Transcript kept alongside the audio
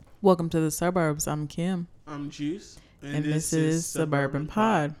Welcome to the suburbs. I'm Kim. I'm Juice. And this is Suburban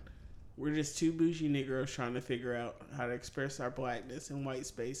Pod. We're just two bougie Negroes trying to figure out how to express our blackness in white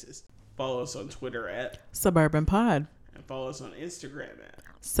spaces. Follow us on Twitter at Suburban Pod. and follow us on Instagram at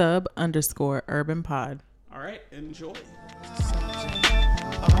Sub_urban pod. All right, enjoy.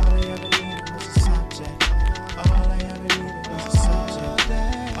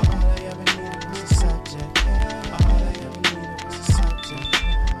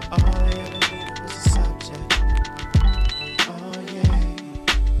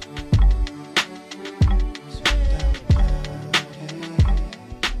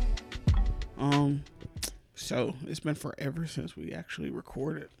 So it's been forever since we actually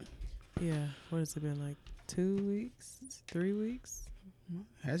recorded. Yeah. What has it been, like 2 weeks? 3 weeks?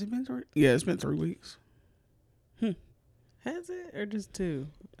 Has it been 3? Yeah, it's been 3 weeks. Has it? Or just 2?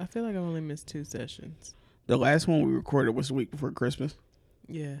 I feel like I've only missed 2 sessions. The last one we recorded was the week before Christmas.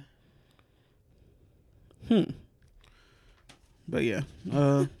 Yeah. But yeah.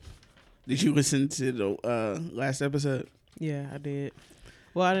 Did you listen to the last episode? Yeah, I did.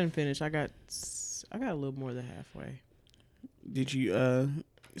 Well, I didn't finish. I got a little more than halfway. Did you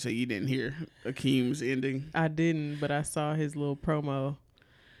so you didn't hear Akeem's ending? I didn't, but I saw his little promo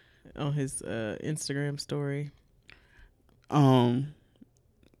on his Instagram story. That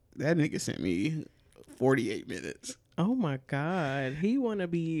nigga sent me 48 minutes. Oh my God. He want to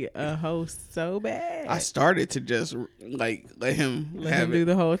be a host so bad. I started to just like let him do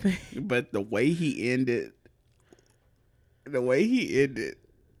the whole thing. But the way he ended,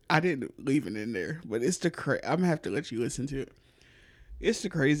 I didn't leave it in there. But it's I'm going to have to let you listen to it. It's the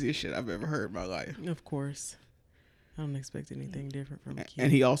craziest shit I've ever heard in my life. Of course. I don't expect anything different from a kid.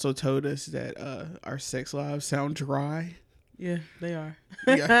 And he also told us that our sex lives sound dry. Yeah, they are.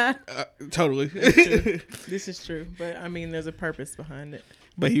 Yeah, totally. This is true. But, I mean, there's a purpose behind it.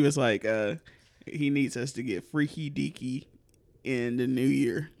 But he was like, he needs us to get freaky deaky in the new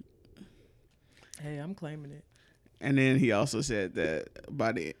year. Hey, I'm claiming it. And then he also said that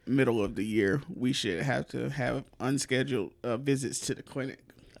by the middle of the year, we should have to have unscheduled visits to the clinic.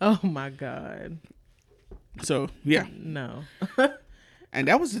 Oh, my God. So, yeah. No. And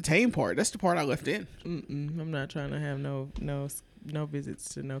that was the tame part. That's the part I left in. I'm not trying to have no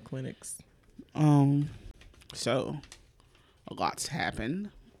visits to no clinics. So a lot's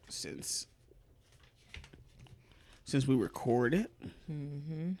happened since we recorded.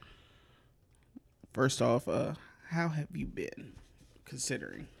 Mm-hmm. First off, how have you been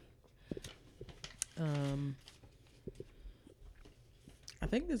considering? I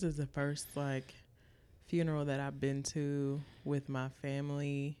think this is the first funeral that I've been to with my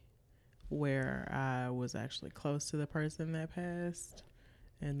family where I was actually close to the person that passed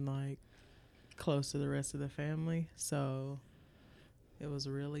and close to the rest of the family. So it was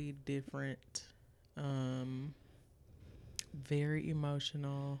really different. Very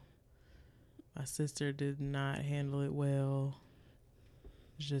emotional. My sister did not handle it well.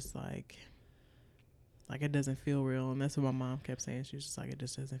 It's just it doesn't feel real. And that's what my mom kept saying. She was just like, it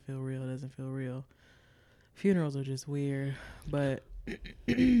just doesn't feel real. It doesn't feel real. Funerals are just weird, but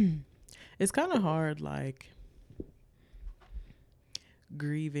it's kind of hard,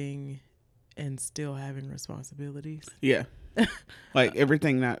 grieving and still having responsibilities. Yeah.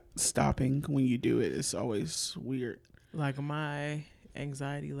 Everything not stopping when you do it is always weird. My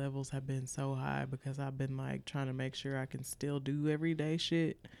anxiety levels have been so high because I've been trying to make sure I can still do everyday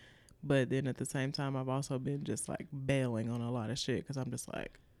shit. But then at the same time, I've also been just bailing on a lot of shit because I'm just I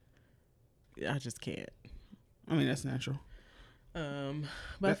just can't. I mean, that's natural.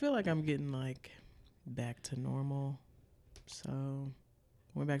 But I feel like I'm getting back to normal. So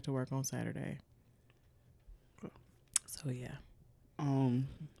went back to work on Saturday. So yeah. When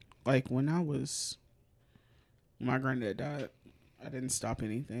my granddad died, I didn't stop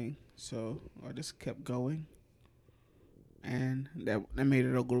anything. So I just kept going. And that made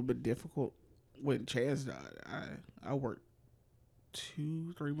it a little bit difficult. When Chaz died, I worked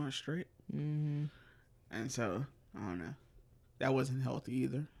 2-3 months straight. Mm-hmm. And so, I don't know. That wasn't healthy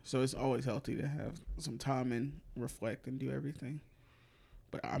either. So it's always healthy to have some time and reflect and do everything.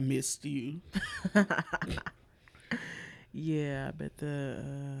 But I missed you. Yeah, but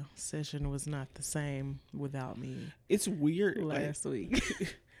the session was not the same without me. It's weird. Last week.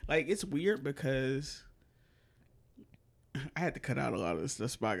 It's weird because I had to cut out a lot of the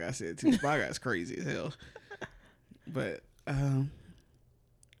stuff Spy Guy said too. Spy Guy's crazy as hell. But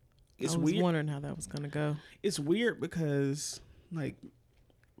it's weird. I was wondering how that was gonna go. It's weird because me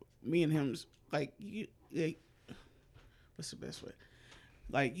and him's what's the best way?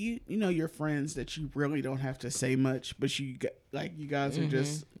 like you know your friends that you really don't have to say much, but like you guys are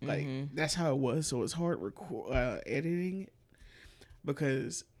just like that's how it was. So it's hard editing it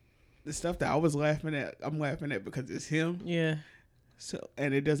because the stuff that I was laughing at, I'm laughing at because it's him. Yeah. So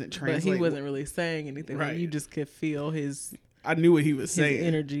and it doesn't translate. But he wasn't really saying anything. Right. Like you just could feel his. I knew what he was his saying.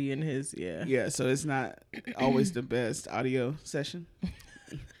 Energy and his Yeah. So it's not always the best audio session.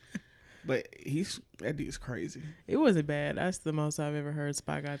 But that dude's crazy. It wasn't bad. That's the most I've ever heard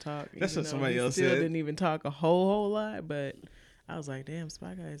Spy Guy talk. That's what somebody else still said. Didn't even talk a whole lot, but I was like, damn,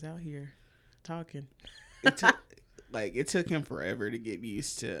 Spy Guy is out here talking. It took him forever to get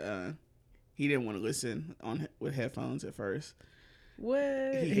used to. He didn't want to listen with headphones at first.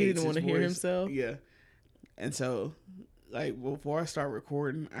 What? He didn't want to hear himself? Yeah. And so, like, before I start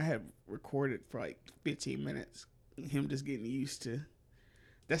recording, I had recorded for like 15 minutes. Him just getting used to.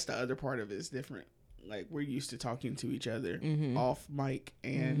 That's the other part of it is different. Like, we're used to talking to each other off mic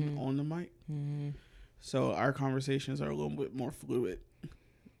and on the mic. Mm-hmm. So our conversations are a little bit more fluid.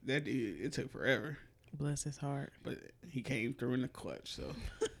 That dude, it took forever. Bless his heart. But he came through in the clutch, so.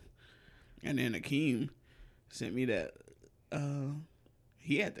 And then Akeem sent me that.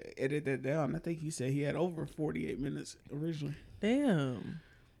 He had to edit that down. I think he said he had over 48 minutes originally. Damn.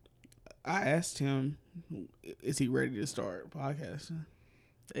 I asked him, is he ready to start podcasting?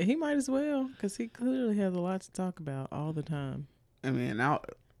 He might as well, because he clearly has a lot to talk about all the time. I mean, I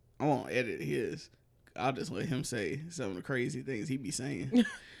won't edit his. I'll just let him say some of the crazy things he be saying.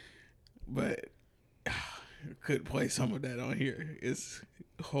 But could play some of that on here. It's,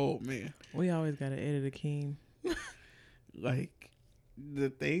 oh, man. We always got to edit Akeem. Like, the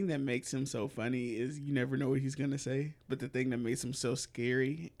thing that makes him so funny is you never know what he's going to say. But the thing that makes him so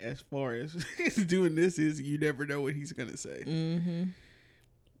scary as far as doing this is you never know what he's going to say. Mm-hmm.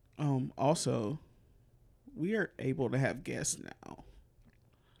 Also, we are able to have guests now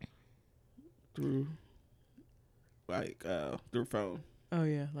through phone. Oh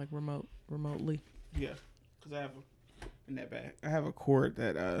yeah, like remotely. Yeah, because I have in that bag. I have a cord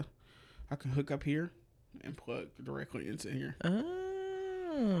that I can hook up here and plug directly into here.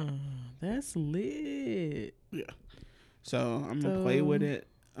 Oh, that's lit. Yeah. So I'm gonna play with it.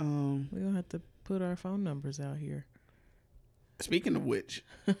 We're gonna have to put our phone numbers out here. Speaking of which,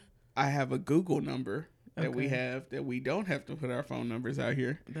 I have a Google number that we have that we don't have to put our phone numbers out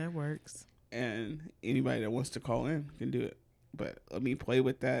here. That works. And anybody that wants to call in can do it. But let me play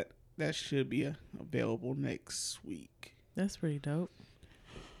with that. That should be available next week. That's pretty dope.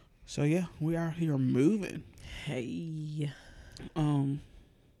 So yeah, we are here moving. Hey.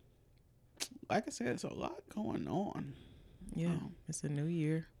 Like I said, it's a lot going on. Yeah, it's a new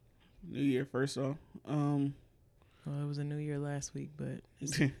year. New year first off. Well, it was a new year last week, but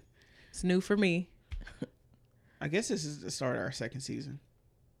it's new for me. I guess this is the start of our second season.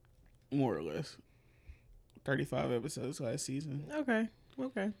 More or less. 35 episodes last season. Okay.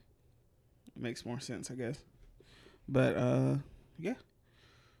 Makes more sense, I guess. But, yeah.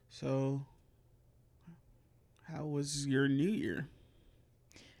 So, how was your New Year?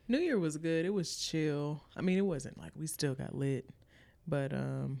 New Year was good. It was chill. I mean, it wasn't like we still got lit. But,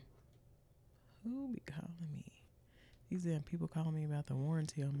 who be calling me? These damn people calling me about the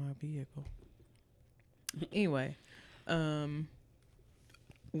warranty on my vehicle. Anyway,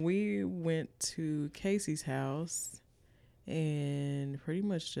 we went to Casey's house and pretty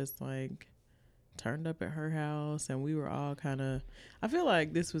much just like turned up at her house, and we were all kind of, I feel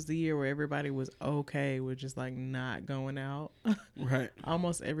like this was the year where everybody was okay with just like not going out. Right.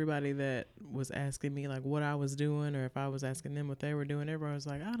 Almost everybody that was asking me like what I was doing, or if I was asking them what they were doing, everyone was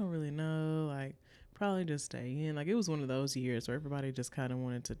like, I don't really know, like probably just stay in. Like it was one of those years where everybody just kind of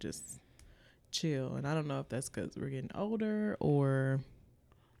wanted to just chill. And I don't know if that's because we're getting older or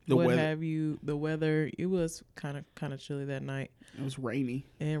the weather. It was kind of chilly that night. It was rainy.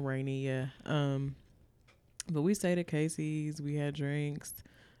 Yeah. But we stayed at Casey's. We had drinks,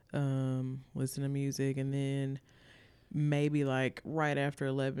 listened to music, and then maybe like right after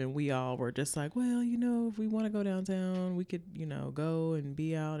 11, we all were just like, well, you know, if we want to go downtown, we could, you know, go and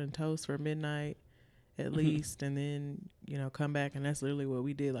be out and toast for midnight at least, and then, you know, come back. And that's literally what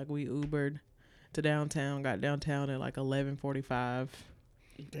we did. Like we Ubered to downtown, got downtown at like 11:45.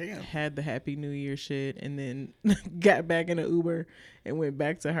 Damn. Had the Happy New Year shit, and then got back in an Uber and went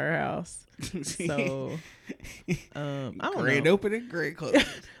back to her house. So, I don't know. Great opening, great closing.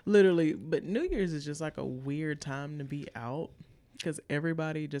 Literally, but New Year's is just like a weird time to be out because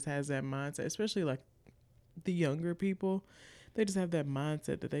everybody just has that mindset, especially like the younger people. They just have that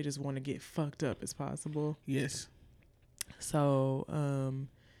mindset that they just want to get fucked up as possible. Yes. So,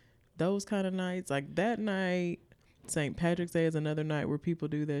 those kind of nights, like that night, St. Patrick's Day is another night where people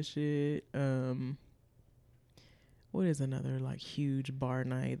do that shit. What is another like huge bar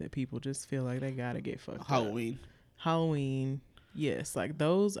night that people just feel like they gotta get fucked Halloween. up? Halloween. Yes, like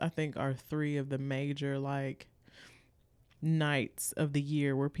those I think are three of the major like nights of the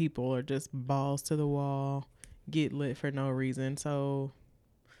year where people are just balls to the wall, get lit for no reason. So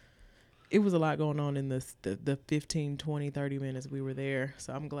it was a lot going on in the 15, 20, 30 minutes we were there.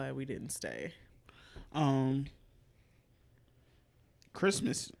 So I'm glad we didn't stay.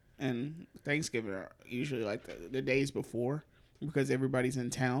 Christmas and Thanksgiving are usually like the days before because everybody's in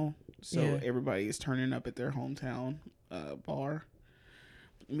town. So everybody is turning up at their hometown bar,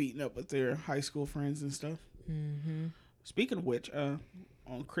 meeting up with their high school friends and stuff. Mm-hmm. Speaking of which, on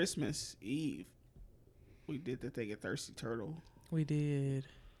Christmas Eve, we did the thing at Thirsty Turtle. We did.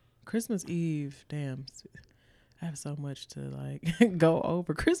 Christmas Eve, damn. I have so much to like go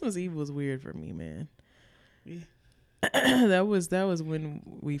over. Christmas Eve was weird for me, man. Yeah. that was when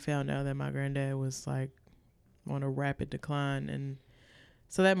we found out that my granddad was like on a rapid decline, and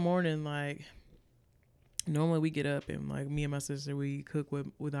so that morning, like normally we get up and like me and my sister we cook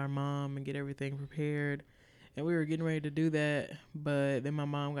with our mom and get everything prepared, and we were getting ready to do that, but then my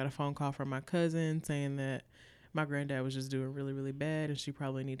mom got a phone call from my cousin saying that my granddad was just doing really, really bad and she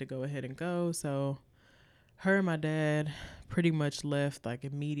probably need to go ahead and go. So her and my dad pretty much left like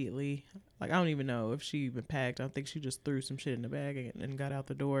immediately. Like I don't even know if she even packed. I think she just threw some shit in the bag and got out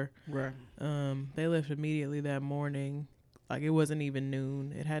the door. Right. They left immediately that morning. Like it wasn't even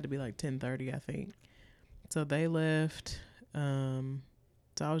noon. It had to be like 10:30, I think. So they left. So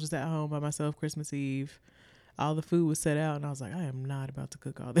I was just at home by myself Christmas Eve. All the food was set out and I was like, I am not about to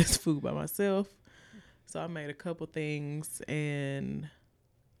cook all this food by myself. So I made a couple things and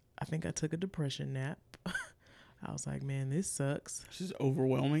I think I took a depression nap. I was like, man, this sucks. This is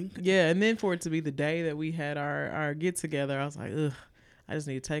overwhelming. Yeah, and then for it to be the day that we had our get together, I was like, ugh, I just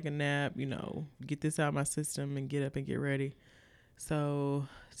need to take a nap, get this out of my system and get up and get ready. So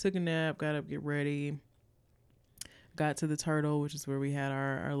took a nap, got up, get ready, got to the Turtle, which is where we had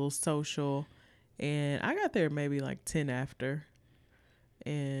our little social, and I got there maybe like 10 after,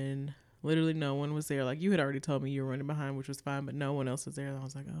 and literally no one was there. Like you had already told me you were running behind, which was fine, but no one else was there. And I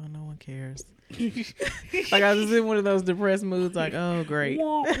was like, oh, no one cares. Like I was just in one of those depressed moods, like, oh great,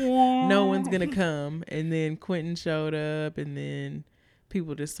 no one's gonna come. And then Quentin showed up, and then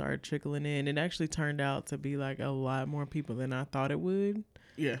people just started trickling in. It actually turned out to be like a lot more people than I thought it would.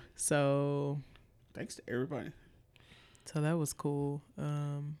 Yeah. So thanks to everybody. So that was cool.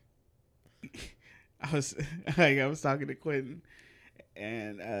 I was talking to Quentin,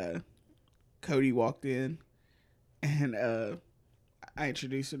 and Cody walked in, and I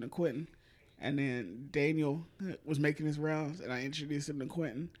introduced him to Quentin, and then Daniel was making his rounds, and I introduced him to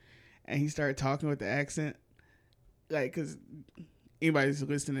Quentin, and he started talking with the accent, like, because anybody who's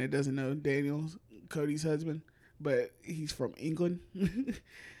listening that doesn't know, Daniel's Cody's husband, but he's from England,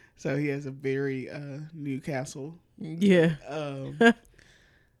 so he has a very Newcastle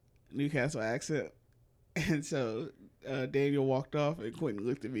Newcastle accent, and so Daniel walked off, and Quentin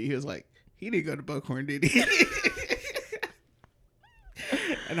looked at me. He was like, he didn't go to Buckhorn, did he?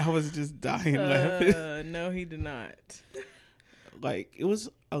 And I was just dying laughing. No, he did not. Like, it was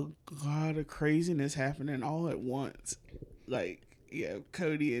a lot of craziness happening all at once. Like, yeah,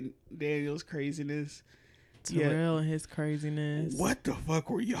 Cody and Daniel's craziness. Terrell and his craziness. What the fuck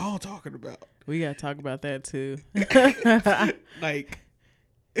were y'all talking about? We got to talk about that, too. Like,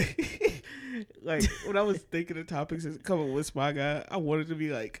 when I was thinking of topics and coming with my guy, I wanted to be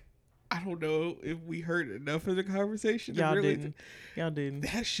like, I don't know if we heard enough of the conversation. Y'all didn't.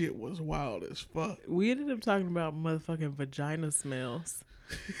 That shit was wild as fuck. We ended up talking about motherfucking vagina smells.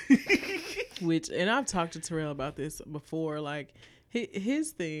 And I've talked to Terrell about this before. Like,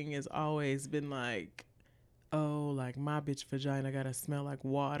 his thing has always been like, oh, like my bitch vagina gotta smell like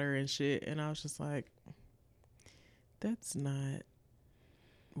water and shit. And I was just like, that's not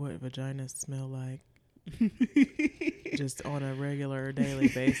what vaginas smell like. Just on a regular daily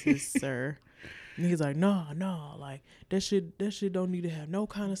basis, sir. And he's like, no, like that shit don't need to have no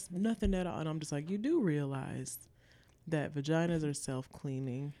kind of nothing at all. And I'm just like, you do realize that vaginas are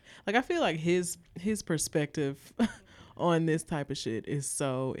self-cleaning. Like I feel like his perspective on this type of shit is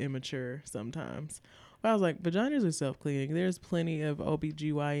so immature sometimes. But I was like, vaginas are self-cleaning. There's plenty of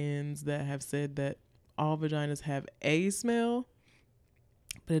OBGYNs that have said that all vaginas have a smell.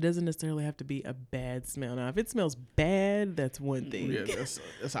 But it doesn't necessarily have to be a bad smell. Now, if it smells bad, that's one thing. Yeah,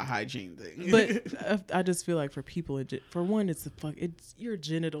 that's a hygiene thing. But I just feel like for people, for one, it's your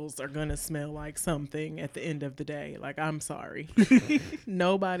genitals are gonna smell like something at the end of the day. Like, I'm sorry,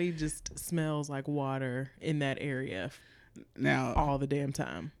 nobody just smells like water in that area Now, all the damn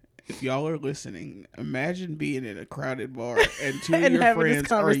time. if y'all are listening, imagine being in a crowded bar and two of And your having this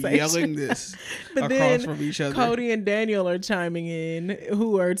friends are conversation. yelling this But across then from each other. Cody and Daniel are chiming in,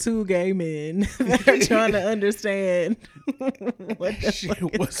 who are two gay men that are trying to understand what the shit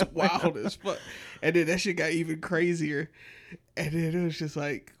fuck was wild as fuck. And then that shit got even crazier. And then it was just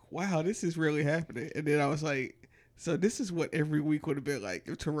like, wow, this is really happening. And then I was like, so this is what every week would have been like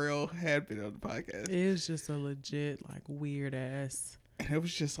if Terrell had been on the podcast. It was just a legit, like, weird ass And it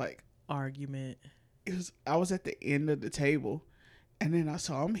was just like argument. I was at the end of the table, and then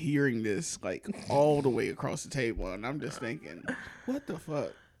I'm hearing this like all the way across the table, and I'm just thinking, what the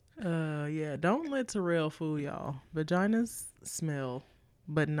fuck? Yeah, don't let Terrell fool y'all. Vaginas smell,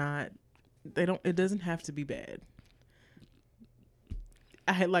 but not. It doesn't have to be bad.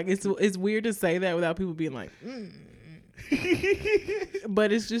 It's weird to say that without people being like,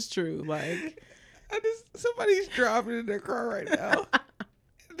 but it's just true. Like, Somebody's driving in their car right now.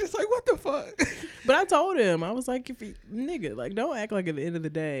 Just like, what the fuck? But I told him, I was like, nigga, like, don't act like at the end of the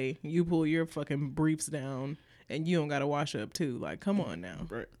day you pull your fucking briefs down and you don't gotta wash up too. Like, come on now.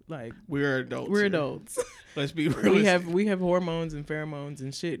 Right. Like, We're adults. we're adults. Let's be realistic. we have hormones and pheromones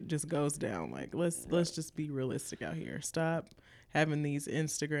and shit just goes down. Like, let's just be realistic out here. Stop having these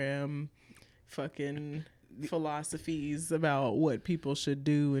Instagram fucking philosophies about what people should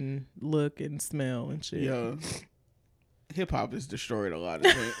do and look and smell and shit. Yo, hip hop has destroyed a lot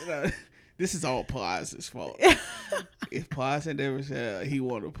of things. This is all Plies' fault. If Plies had ever said he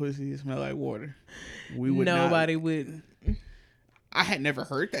wanted a pussy that smell like water, we would Nobody would. I had never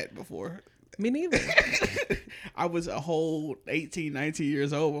heard that before. Me neither. I was a whole 18, 19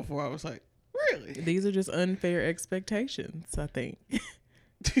 years old before I was like, really? These are just unfair expectations, I think.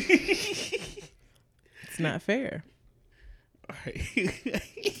 It's not fair. All right.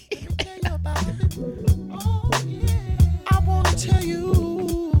 I want to tell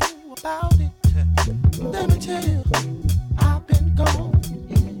you about it. Let me tell you, I've been gone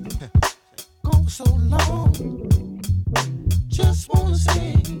so long. Just want to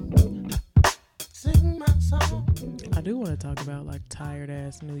sing my song. I do want to talk about like tired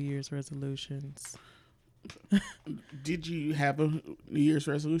ass New Year's resolutions. Did you have a New Year's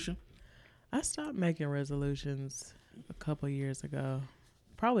resolution? I stopped making resolutions a couple years ago.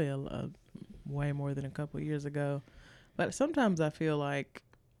 Probably a way more than a couple years ago. But sometimes I feel like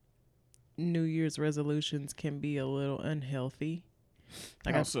New Year's resolutions can be a little unhealthy.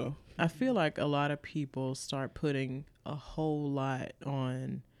 Like How so? I feel like a lot of people start putting a whole lot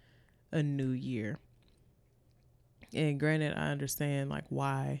on a new year. And granted, I understand like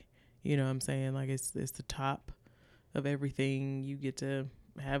why, you know what I'm saying? Like it's the top of everything. You get to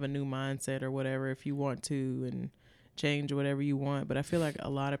have a new mindset or whatever if you want to and change whatever you want. But I feel like a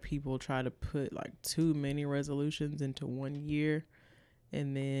lot of people try to put like too many resolutions into 1 year.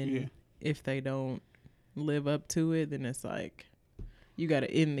 And then if they don't live up to it, then it's like you got to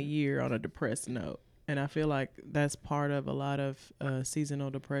end the year on a depressed note. And I feel like that's part of a lot of seasonal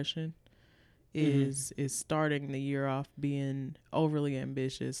depression is starting the year off being overly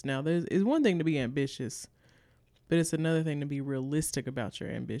ambitious. Now, it's one thing to be ambitious, but it's another thing to be realistic about your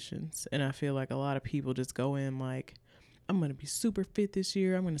ambitions. And I feel like a lot of people just go in like, I'm going to be super fit this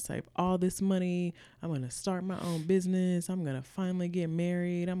year. I'm going to save all this money. I'm going to start my own business. I'm going to finally get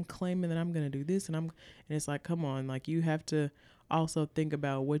married. I'm claiming that I'm going to do this. And it's like, come on, like you have to also think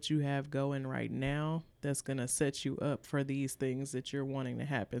about what you have going right now that's going to set you up for these things that you're wanting to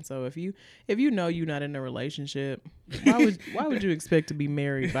happen. So if you know you're not in a relationship, why would you expect to be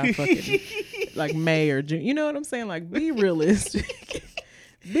married by fucking like May or June? You know what I'm saying? Like be realistic.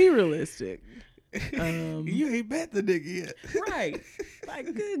 Be realistic. You ain't met the nigga yet. Right.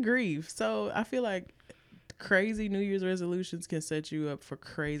 Like good grief. So I feel like crazy New Year's resolutions can set you up for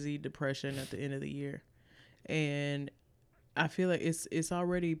crazy depression at the end of the year. And I feel like it's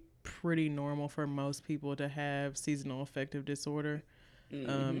already pretty normal for most people to have seasonal affective disorder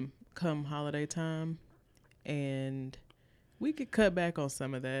come holiday time. And we could cut back on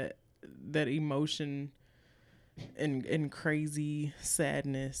some of that emotion and crazy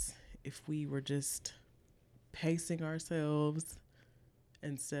sadness if we were just pacing ourselves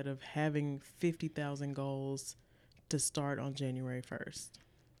instead of having 50,000 goals to start on January 1st.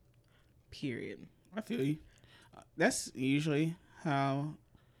 Period. I feel you. That's usually how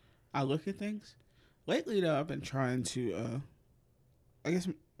I look at things. Lately, though, I've been trying to I guess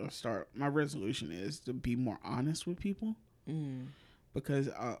I'll start. My resolution is to be more honest with people because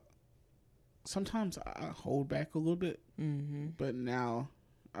sometimes I hold back a little bit, but now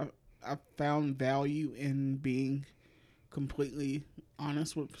I've found value in being completely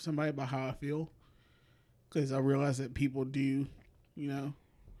honest with somebody about how I feel, because I realize that people do, you know,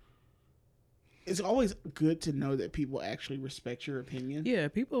 it's always good to know that people actually respect your opinion. Yeah,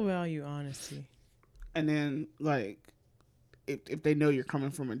 people value honesty. And then, like, if they know you're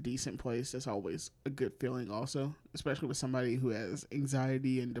coming from a decent place, that's always a good feeling also, especially with somebody who has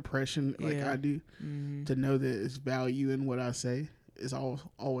anxiety and depression like I do. To know that there's value in what I say is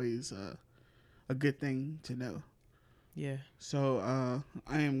always a good thing to know. Yeah. So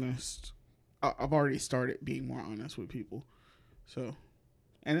I am going to... I've already started being more honest with people. So,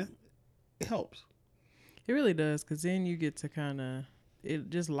 and it helps. It really does, because then you get to kind of... It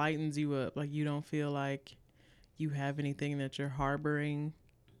just lightens you up. Like, you don't feel like you have anything that you're harboring.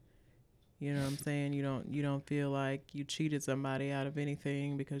 You know what I'm saying? You don't feel like you cheated somebody out of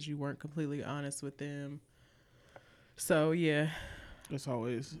anything because you weren't completely honest with them. So yeah, It's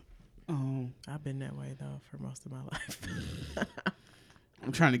always I've been that way though for most of my life.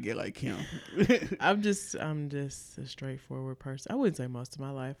 I'm trying to get like him. I'm just a straightforward person. I wouldn't say most of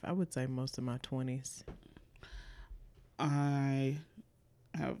my life. I would say most of my 20s. I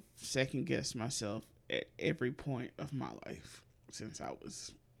have second guessed myself at every point of my life since I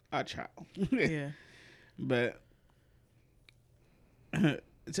was a child. Yeah. But it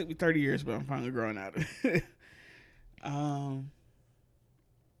took me 30 years, but I'm finally growing out of it.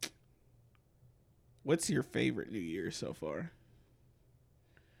 What's your favorite New Year so far?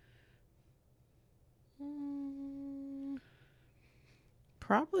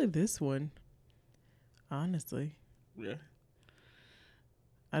 Probably this one. Honestly. Yeah.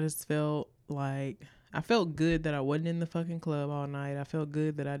 I just felt like I felt good that I wasn't in the fucking club all night. I felt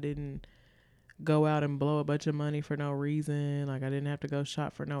good that I didn't go out and blow a bunch of money for no reason. Like, I didn't have to go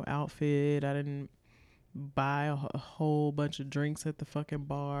shop for no outfit. I didn't buy a whole bunch of drinks at the fucking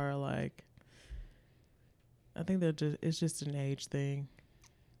bar. Like, I think it's just an age thing.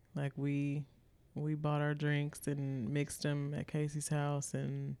 Like, we bought our drinks and mixed them at Casey's house,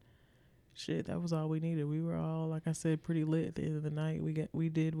 and shit, that was all we needed. We were all, like I said, pretty lit at the end of the night. We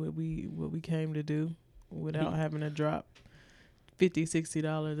did what we came to do without having to drop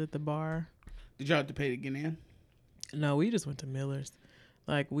 $50-$60 at the bar. Did y'all have to pay to get in? No, we just went to Miller's.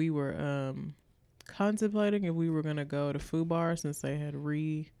 Like, we were contemplating if we were gonna go to Foo Bar since they had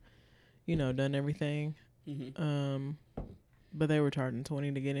done everything. But they were charging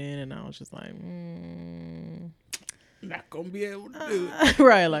 $20 to get in, and I was just like, not gonna be able to do it.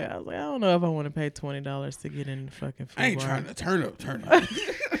 Right? Like, I was like, I don't know if I want to pay $20 to get in the fucking Foo Bar. I ain't trying to turn up.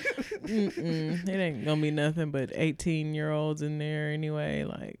 It ain't gonna be nothing but 18-year-olds in there anyway.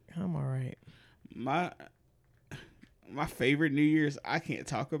 Like, I'm all right. My favorite New Year's I can't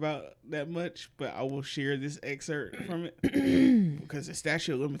talk about that much, but I will share this excerpt from it because the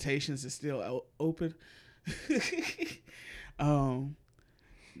statute of limitations is still open.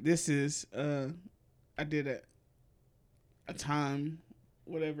 This is I did a time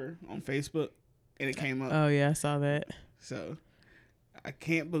whatever on Facebook, and it came up. Oh yeah, I saw that. So I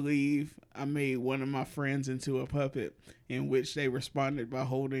can't believe I made one of my friends into a puppet, in which they responded by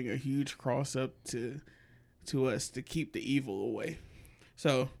holding a huge cross up to us to keep the evil away.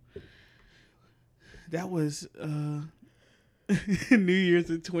 So that was New Year's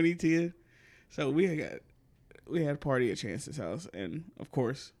in 2010. So we had a party at Chance's house, and of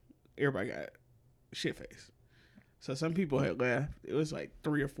course everybody got shit faced. So some people had left. It was like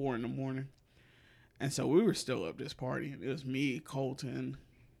 3 or 4 in the morning. And so we were still up this party. It was me, Colton,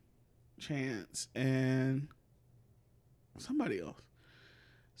 Chance, and somebody else.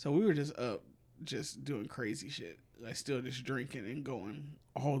 So we were just up, just doing crazy shit. Like, still just drinking and going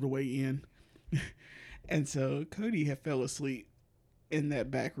all the way in. And so Cody had fell asleep in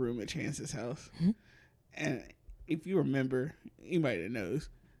that back room at Chance's house. Mm-hmm. And if you remember, anybody that knows,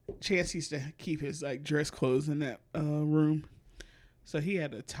 Chance used to keep his like dress clothes in that room. So he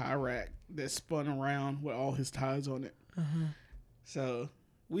had a tie rack that spun around with all his ties on it. Uh-huh. So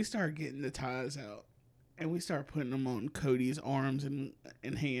we started getting the ties out, and we started putting them on Cody's arms and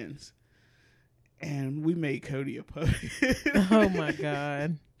hands. And we made Cody a puppet. Oh my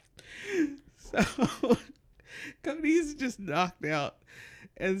God. So Cody's just knocked out.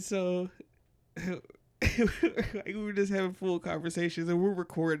 And so we were just having full conversations, and we're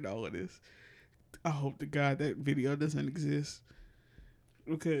recording all of this. I hope to God that video doesn't exist.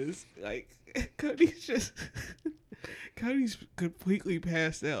 Because, like, Cody's completely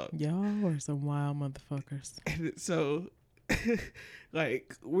passed out. Y'all are some wild motherfuckers. And so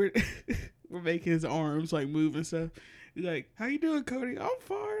like we're making his arms like move and stuff. He's like, "How you doing, Cody?" "I'm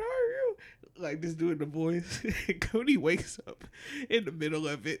fine. How are you?" Like just doing the voice. And Cody wakes up in the middle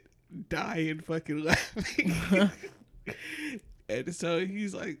of it, dying fucking laughing. And so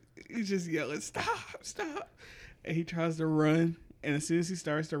he's just yelling, "Stop, stop!" And he tries to run, and as soon as he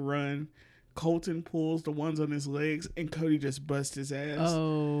starts to run, Colton pulls the ones on his legs, and Cody just busts his ass.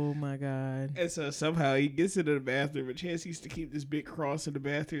 Oh my God. And so somehow he gets into the bathroom, and Chance used to keep this big cross in the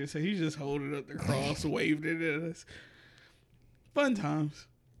bathroom, so he's just holding up the cross, waved it at us. Fun times.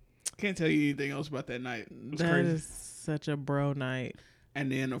 Can't tell you anything else about that night. It was That crazy. is such a bro night.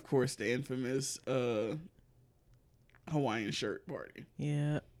 And then, of course, the infamous Hawaiian shirt party.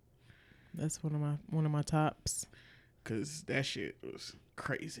 Yeah. That's one of my tops. Because that shit was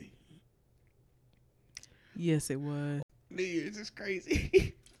crazy. Yes, it was. New Year's is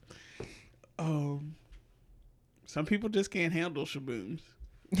crazy. Some people just can't handle shabooms.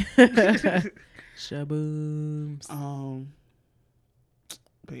 Shabooms.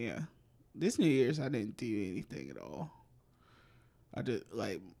 But yeah, this New Year's I didn't do anything at all. I did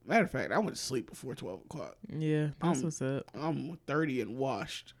matter of fact, I went to sleep before 12 o'clock. Yeah, that's what's up. I'm 30 and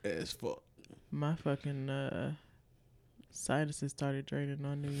washed as fuck. My fucking sinuses started draining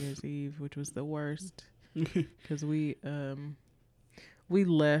on New Year's Eve, which was the worst. Because we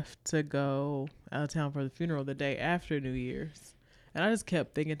left to go out of town for the funeral the day after New Year's. And I just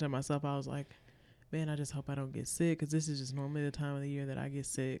kept thinking to myself, I was like, man, I just hope I don't get sick, because this is just normally the time of the year that I get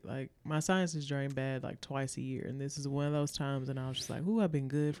sick. Like, my sinuses drain bad like twice a year, and this is one of those times, and I was just like, ooh, I've been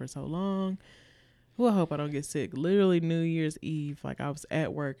good for so long. Ooh, I hope I don't get sick. Literally New Year's Eve, like, I was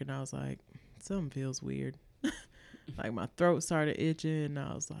at work, and I was like, something feels weird. Like, my throat started itching, and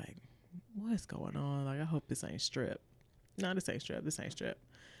I was like, what's going on? Like, I hope this ain't strep. No, this ain't strep.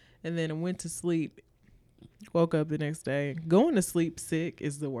 And then I went to sleep. Woke up the next day. Going to sleep sick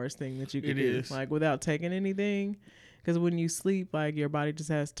is the worst thing that you can do. Is. Like, without taking anything. Because when you sleep, like, your body just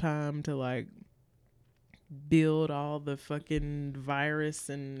has time to, like, build all the fucking virus,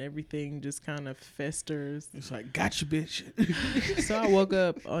 and everything just kind of festers. It's like, gotcha, bitch. So I woke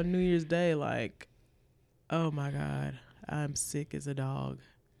up on New Year's Day like, oh my God, I'm sick as a dog.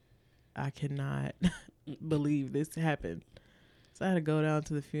 I cannot believe this happened. So I had to go down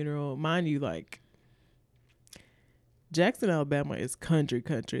to the funeral. Mind you, like, Jackson, Alabama is country.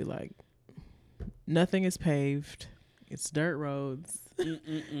 Like, nothing is paved. It's dirt roads.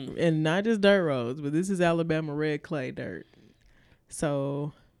 And not just dirt roads, but this is Alabama red clay dirt.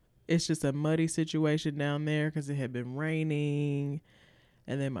 So it's just a muddy situation down there because it had been raining.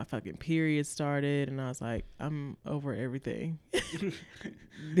 And then my fucking period started, and I was like, I'm over everything.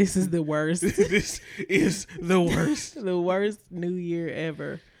 This is the worst. This is the worst. The worst New Year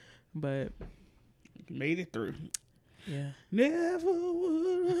ever. But Made it through. yeah. Never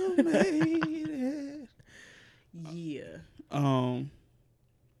would have made it. Yeah.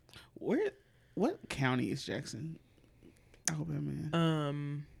 What county is Jackson? Alabama,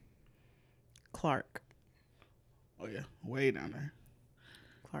 man. Clark. Oh yeah, way down there.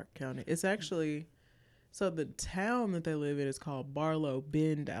 Clark County. It's actually, so the town that they live in is called Barlow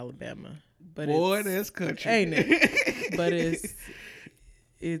Bend, Alabama. But Boy, that's country. Ain't it? But it's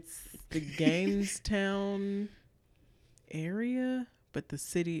the Gainestown area, but the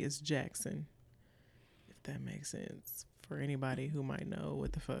city is Jackson. If that makes sense for anybody who might know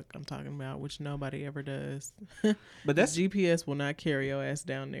what the fuck I'm talking about, which nobody ever does. But that's GPS will not carry your ass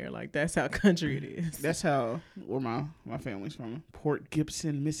down there. Like, that's how country it is. That's how where my family's from. Port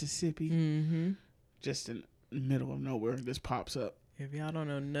Gibson, Mississippi. Mm-hmm. Just in the middle of nowhere, this pops up. If y'all don't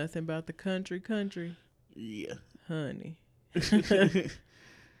know nothing about the country, Yeah. honey.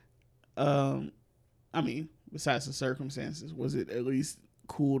 I mean, besides the circumstances, was it at least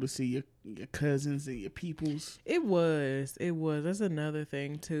cool to see your cousins and your peoples? It was. That's another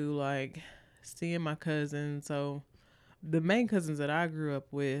thing too, like seeing my cousins. So the main cousins that I grew up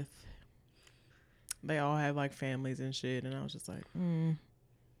with, they all have like families and shit, and I was just like,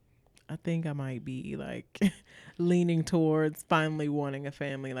 I think I might be like leaning towards finally wanting a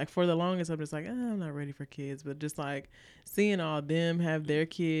family. Like, for the longest, I'm just like, I'm not ready for kids. But just like seeing all them have their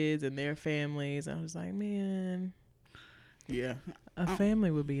kids and their families, I was like, man, Yeah. a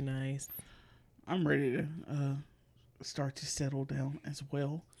family would be nice. I'm ready to start to settle down as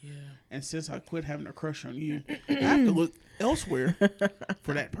well. Yeah. And since I quit having a crush on you, I have to look elsewhere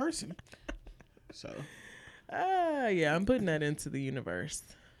for that person. So. Yeah, I'm putting that into the universe.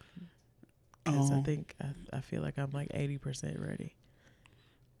 Because I feel like I'm like 80% ready.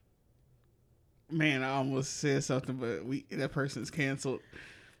 Man, I almost said something, but that person's canceled.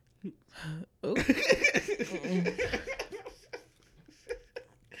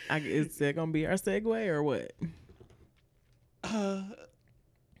 Is that gonna be our segue or what?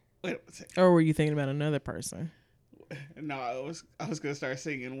 Wait a second. Or were you thinking about another person? No, I was gonna start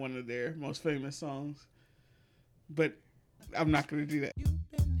singing one of their most famous songs, but I'm not gonna do that. You've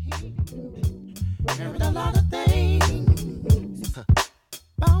been hearing a lot of things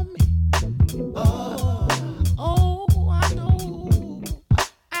about me. Oh, I know.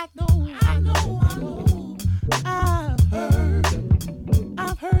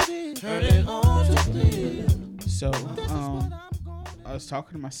 I've heard it all too clear. So, I was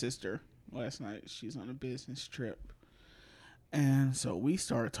talking to my sister last night. She's on a business trip, and so we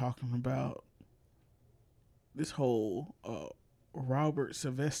started talking about this whole Robert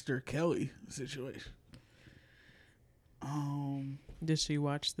Sylvester Kelly situation. Did she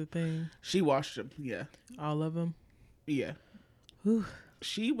watch the thing? She watched them, yeah. All of them? Yeah. Whew.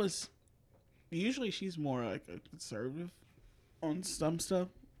 She was usually she's more like a conservative on some stuff.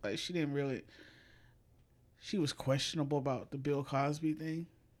 Like she was questionable about the Bill Cosby thing,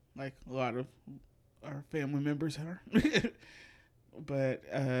 like a lot of our family members are. But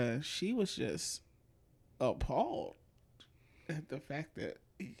she was just appalled at the fact that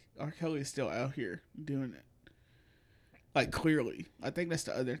R. Kelly is still out here doing it. Like clearly, I think that's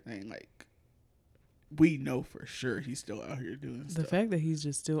the other thing. Like we know for sure he's still out here doing stuff. The fact that he's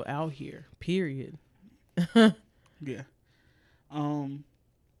just still out here, period. Yeah.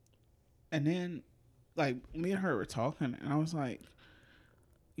 And then, like, me and her were talking, and I was like,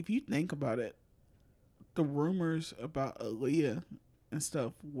 if you think about it, the rumors about Aaliyah and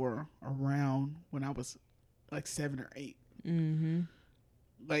stuff were around when I was, like, 7 or 8. Mm-hmm.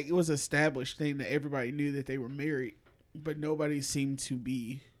 Like, it was an established thing that everybody knew that they were married, but nobody seemed to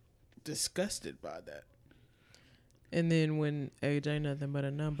be disgusted by that. And then when Age Ain't Nothing But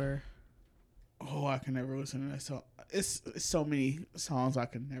a Number. Oh, I can never listen to that song. It's so many songs I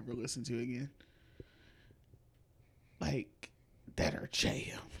can never listen to again. Like, that are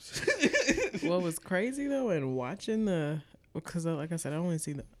jams. What was crazy, though, and watching because, like I said, I only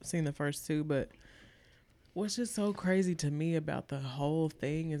seen the first two, but what's just so crazy to me about the whole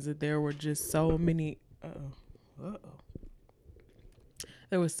thing is that there were just so many,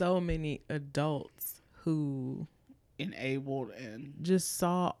 there were so many adults who enabled and just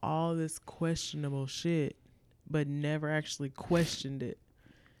saw all this questionable shit but never actually questioned it.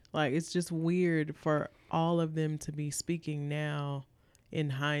 Like, it's just weird for all of them to be speaking now in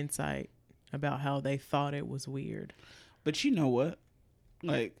hindsight about how they thought it was weird. But you know what?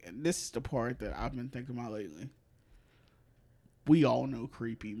 Like, this is the part that I've been thinking about lately. We all know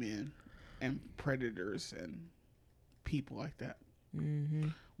creepy men and predators and people like that. Mm-hmm.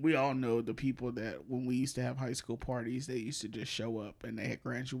 We all know the people that when we used to have high school parties, they used to just show up and they had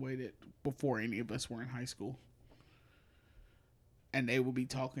graduated before any of us were in high school. And they would be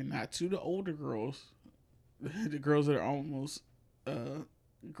talking not to the older girls, the girls that are almost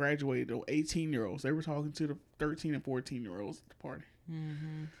graduated, the 18-year-olds. They were talking to the 13 and 14-year-olds at the party.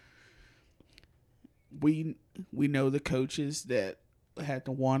 Mm-hmm. We know the coaches that had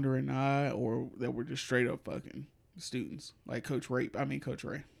the wandering eye or that were just straight up fucking students, like Coach Ray.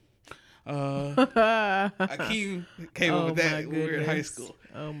 Akeem came up with that when we were in high school.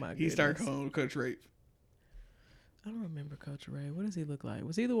 Oh my goodness. He started calling him Coach Rape. I don't remember Coach Ray. What does he look like?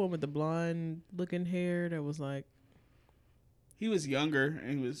 Was he the one with the blonde looking hair that was like... He was younger and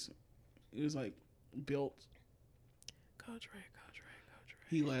he was like built. Coach Ray.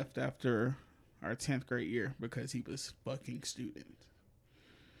 He left after our 10th grade year because he was fucking student.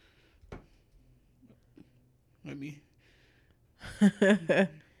 Let me...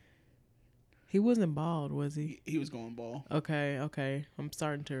 He wasn't bald, was he? He was going bald. Okay. I'm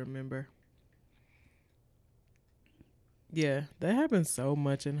starting to remember. Yeah, that happens so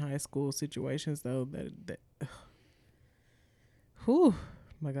much in high school situations, though. That whew,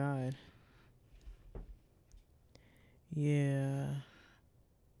 my God. Yeah.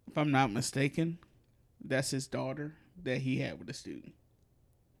 If I'm not mistaken, that's his daughter that he had with a student.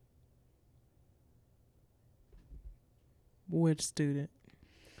 Which student?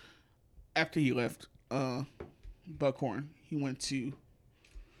 After he left Buckhorn, he went to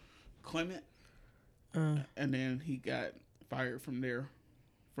Clement, and then he got fired from there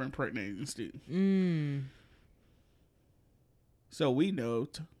for impregnating a student. So we know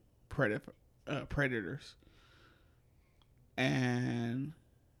predators, and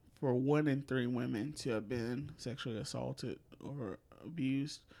for 1 in 3 women to have been sexually assaulted or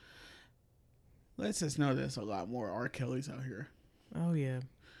abused, lets us know there's a lot more R. Kellys out here. Oh yeah.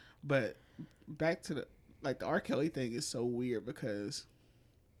 But back to the R. Kelly thing is so weird because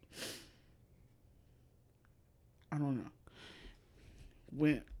I don't know.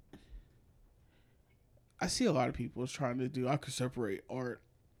 I see a lot of people trying to do. I could separate art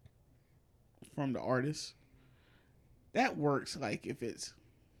from the artist. That works. Like if it's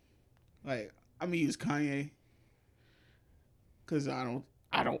like I'm gonna use Kanye because I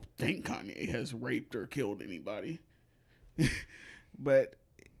don't think Kanye has raped or killed anybody, but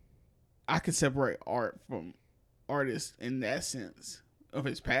I could separate art from artists in that sense of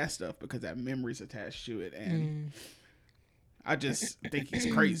his past stuff because that memory's attached to it, and I just think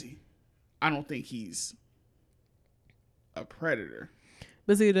he's crazy. I don't think he's a predator.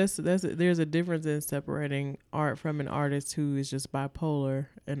 But see, there's a difference in separating art from an artist who is just bipolar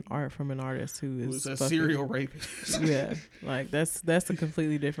and art from an artist who's a serial rapist. Yeah, like that's a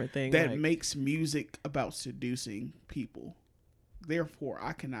completely different thing. That like, makes music about seducing people. Therefore,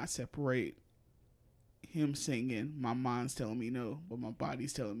 I cannot separate him singing, my mind's telling me no, but my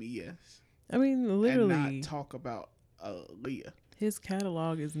body's telling me yes. I mean, literally. And not talk about Leah. His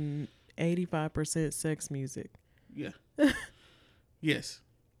catalog is 85% sex music. Yeah. Yes.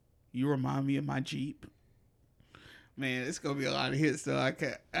 You remind me of my Jeep. Man, it's gonna be a lot of hits though.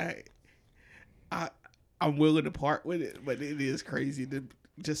 I'm willing to part with it, but it is crazy to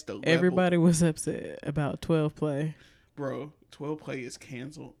just the level. Everybody was upset about 12 Play. Bro, 12 Play is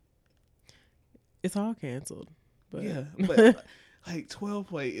canceled. It's all canceled. But yeah, but like 12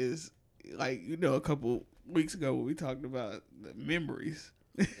 Play is like, you know, a couple weeks ago when we talked about the memories.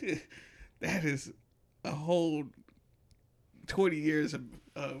 That is a whole 20 years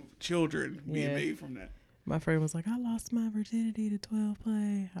of children being made from that. My friend was like, I lost my virginity to 12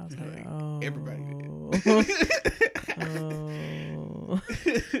 Play. I was like, oh. Everybody oh.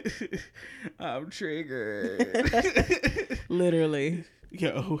 I'm triggered. Literally.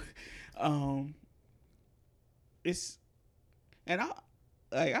 Yo. It's, and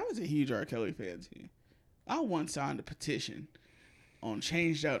I was a huge R. Kelly fan too. I once signed a petition on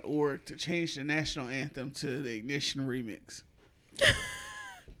change.org to change the national anthem to the Ignition remix.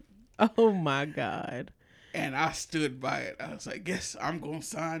 Oh my God. And I stood by it. I was like, yes, I'm going to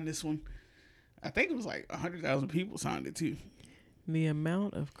sign this one. I think it was like 100,000 people signed it too. The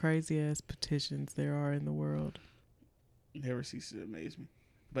amount of crazy ass petitions there are in the world never ceases to amaze me.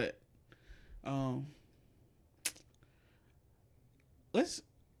 But, all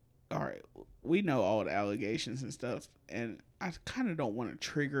right, we know all the allegations and stuff, and I kind of don't want to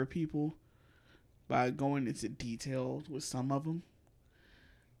trigger people by going into details with some of them.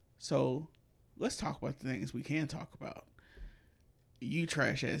 So let's talk about the things we can talk about. You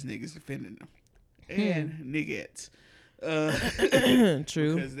trash ass niggas defending them. And niggettes.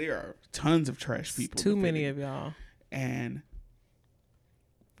 True. Because there are tons of trash people. Too many of y'all. And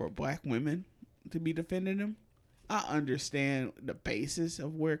for black women to be defending them, I understand the basis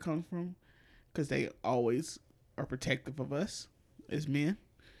of where it comes from. Because they always are protective of us as men.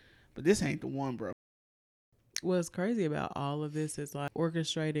 But this ain't the one, bro. What's crazy about all of this is like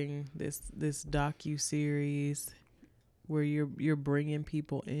orchestrating this docu-series where you're bringing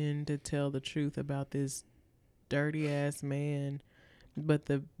people in to tell the truth about this dirty ass man, but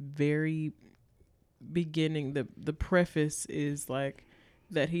the very beginning, the preface is like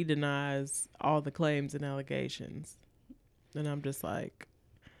that he denies all the claims and allegations, and I'm just like,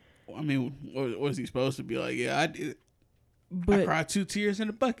 I mean, what was he supposed to be like? Yeah, I did it. But I cried 2 tears in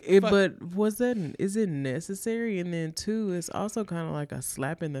the bucket. But is it necessary? And then 2, it's also kind of like a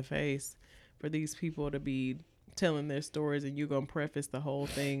slap in the face for these people to be telling their stories, and you're gonna preface the whole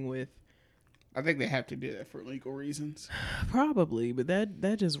thing with, I think they have to do that for legal reasons. Probably, but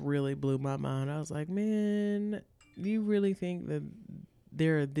that just really blew my mind. I was like, man, do you really think that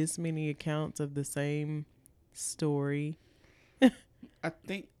there are this many accounts of the same story? I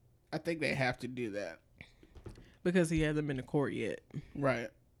think they have to do that. Because he hasn't been to court yet. Right.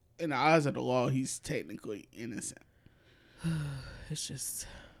 In the eyes of the law, he's technically innocent. It's just,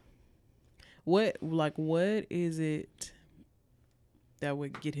 what is it that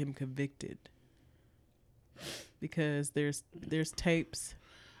would get him convicted? Because there's tapes.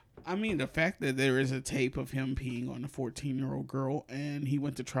 I mean, the fact that there is a tape of him peeing on a 14-year-old girl, and he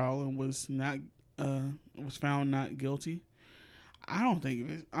went to trial and was found not guilty. I don't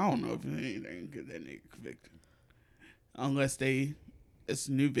know if anything can get that nigga convicted. Unless it's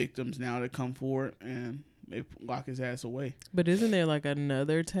new victims now that come forward and they lock his ass away. But isn't there like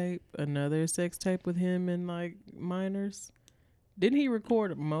another sex tape with him and like minors? Didn't he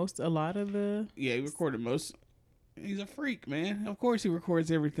record a lot of the? Yeah, he recorded most. He's a freak, man. Of course he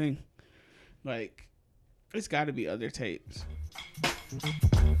records everything. Like, it's got to be other tapes.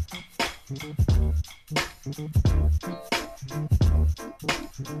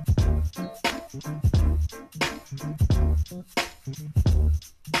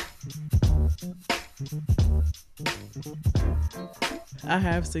 I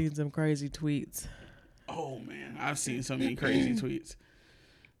have seen some crazy tweets. Oh man, I've seen so many crazy tweets.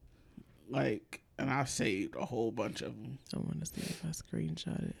 Like, and I've saved a whole bunch of them. I want to see if I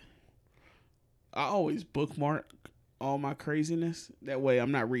screenshot it. I always bookmark all my craziness. That way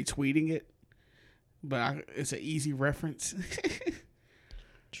I'm not retweeting it. But it's an easy reference.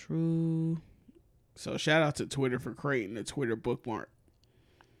 True. So shout out to Twitter for creating a Twitter bookmark.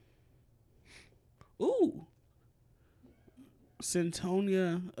 Ooh.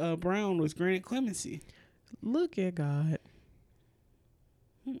 Centonia Brown was granted clemency. Look at God.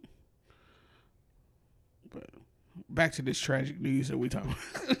 But back to this tragic news that we talking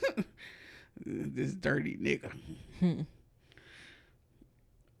about. This dirty nigga.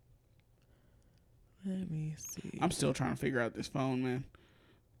 Let me see. I'm still trying to figure out this phone, man.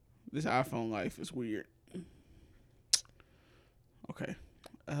 This iPhone life is weird. Okay.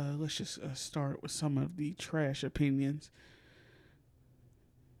 Let's just start with some of the trash opinions.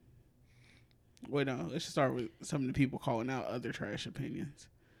 Wait, no. Let's just start with some of the people calling out other trash opinions.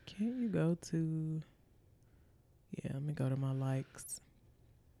 Can't you go to... Yeah, let me go to my likes.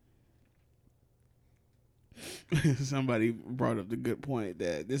 Somebody brought up the good point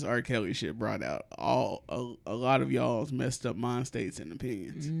that this R. Kelly shit brought out a lot of y'all's messed up mind states and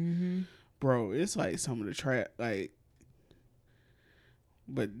opinions. Mm-hmm. Bro, it's like some of the trash, like,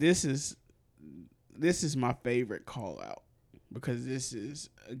 but this is my favorite call out because this is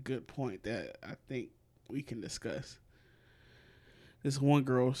a good point that I think we can discuss. This one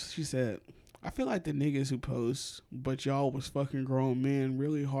girl, she said, I feel like the niggas who post, but y'all was fucking grown men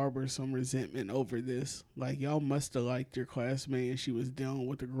really harbor some resentment over this. Like, y'all must have liked your classmate and she was dealing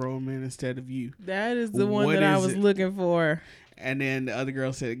with a grown man instead of you. That is the one that I was looking for. And then the other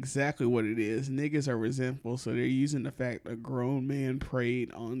girl said exactly what it is. Niggas are resentful, so they're using the fact a grown man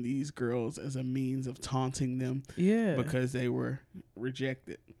preyed on these girls as a means of taunting them. Yeah. Because they were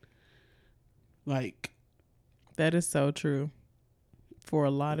rejected. Like. That is so true. For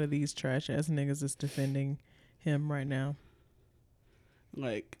a lot of these trash ass niggas that's defending him right now.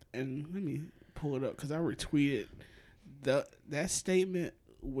 Like, and let me pull it up because I retweeted that statement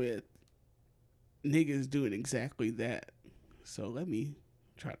with niggas doing exactly that. So let me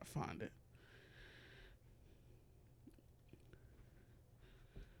try to find it.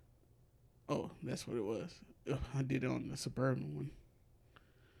 Oh, that's what it was. Ugh, I did it on the Suburban one.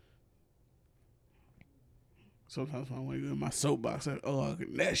 Sometimes when I want to go in my soapbox,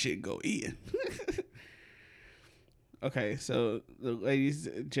 that shit go in. Okay, so the ladies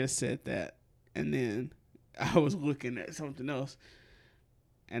just said that, and then I was looking at something else,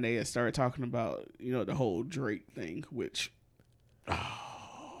 and they had started talking about, the whole Drake thing, which, but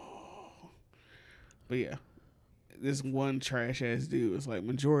yeah, this one trash ass dude was like,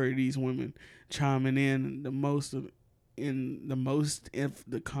 majority of these women chiming in the most of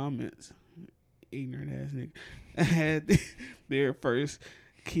the comments. Ignorant ass nigga had their first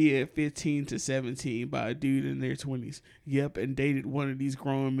kid 15 to 17 by a dude in their 20s. Yep, and dated one of these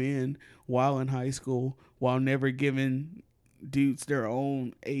grown men while in high school while never giving dudes their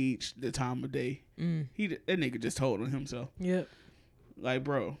own age the time of day. That nigga just told on himself. Yep. Like,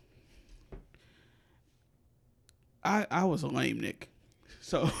 bro, I was a lame nigga.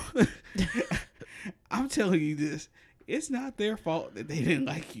 So I'm telling you this. It's not their fault that they didn't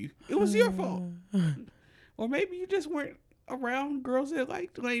like you. It was your fault. Or maybe you just weren't around girls that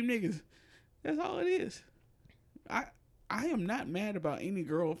liked lame niggas. That's all it is. I am not mad about any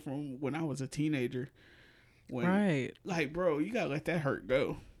girl from when I was a teenager. Right. Like, bro, you gotta let that hurt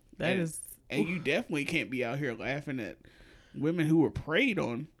go. And you definitely can't be out here laughing at women who were preyed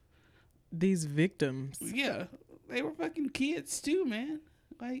on. These victims. Yeah. They were fucking kids too, man.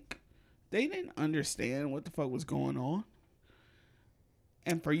 Like, they didn't understand what the fuck was going on.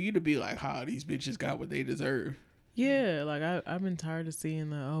 And for you to be like, these bitches got what they deserve. Yeah, like I've been tired of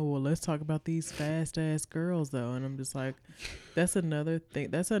seeing let's talk about these fast ass girls though. And I'm just like, that's another thing.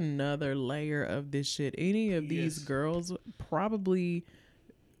 That's another layer of this shit. Any of these girls probably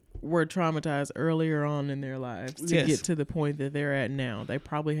were traumatized earlier on in their lives to get to the point that they're at now. They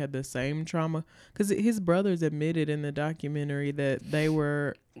probably had the same trauma. Because his brothers admitted in the documentary that they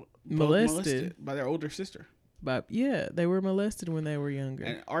were molested by their older sister. But yeah, they were molested when they were younger.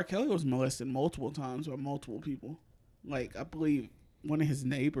 And R. Kelly was molested multiple times by multiple people. Like, I believe one of his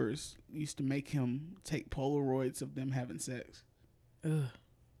neighbors used to make him take Polaroids of them having sex. Ugh.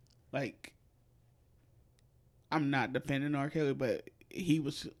 Like, I'm not defending R. Kelly, but he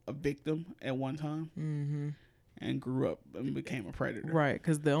was a victim at one time and grew up and became a predator. Right,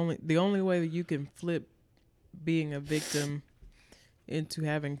 because the only way that you can flip being a victim into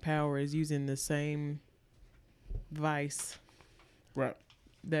having power is using the same vice Right.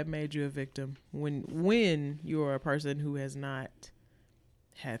 that made you a victim when you're a person who has not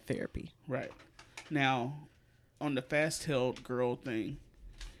had therapy. Right. Now, on the fast-tailed girl thing,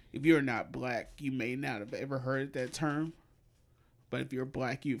 if you're not black, you may not have ever heard that term. But if you're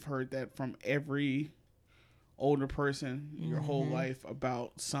black, you've heard that from every older person your whole life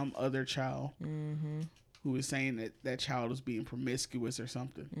about some other child who is saying that that child is being promiscuous or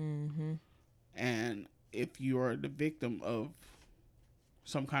something. And if you are the victim of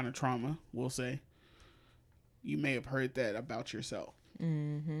some kind of trauma, we'll say, you may have heard that about yourself.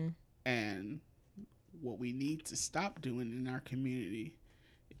 And what we need to stop doing in our community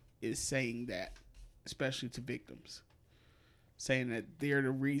is saying that, especially to victims, saying that they're the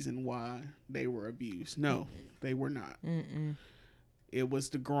reason why they were abused. No, they were not. It was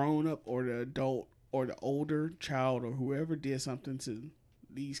the grown up or the adult or the older child or whoever did something to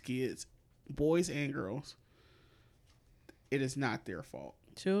these kids, boys and girls. It is not their fault.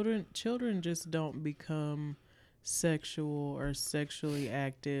 Children just don't become sexual or sexually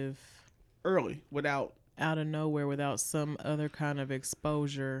active Early, without out of nowhere without some other kind of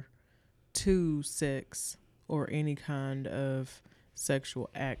exposure to sex or any kind of sexual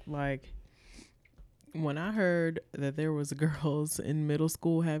act. Like, when I heard that there was girls in middle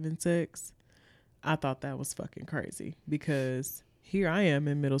school having sex, I thought that was fucking crazy, because here I am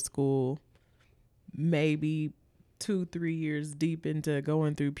in middle school, maybe 2-3 years deep into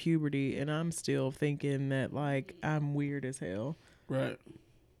going through puberty, and I'm still thinking that, like, I'm weird as hell. right.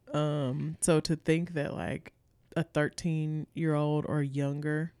 So to think that, like, a 13-year-old or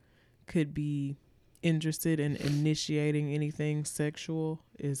younger could be interested in initiating anything sexual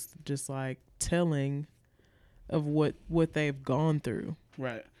is just, like, telling of what they've gone through.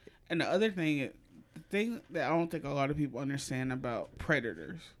 Right. And the thing that I don't think a lot of people understand about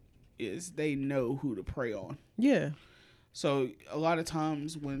predators is they know who to prey on. Yeah. So a lot of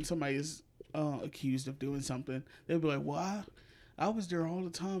times when somebody is accused of doing something, they'll be like, well, I was there all the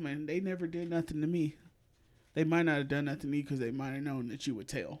time and they never did nothing to me. They might not have done nothing to me because they might have known that you would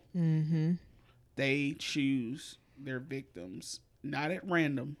tell. They choose their victims, not at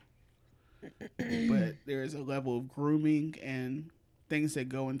random, but there's a level of grooming and things that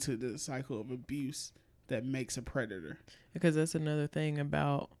go into the cycle of abuse that makes a predator. Because that's another thing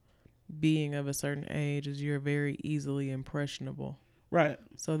about being of a certain age, is you're very easily impressionable. Right.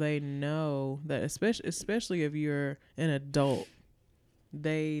 So they know that, especially if you're an adult,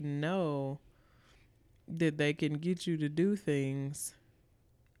 they know that they can get you to do things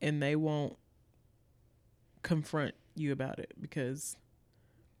and they won't confront you about it because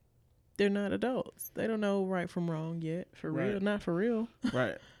they're not adults. They don't know right from wrong yet. For real. Not for real.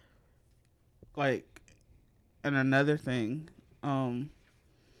 Right. Like, and another thing, another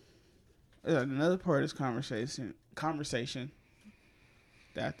part of this conversation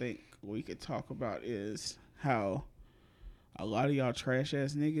that I think we could talk about is how a lot of y'all trash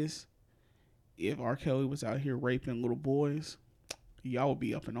ass niggas, if R. Kelly was out here raping little boys, y'all would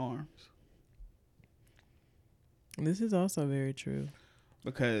be up in arms. This is also very true.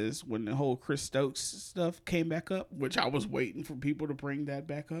 Because when the whole Chris Stokes stuff came back up, which I was waiting for people to bring that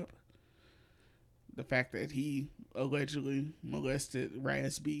back up, the fact that he allegedly molested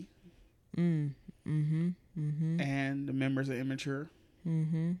Rasby and the members of Immature,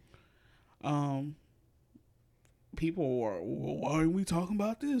 people were, well, why aren't we talking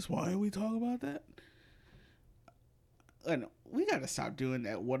about this? Why aren't we talking about that? And we gotta stop doing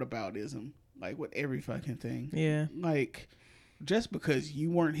that whataboutism, like with every fucking thing. Yeah. Like, just because you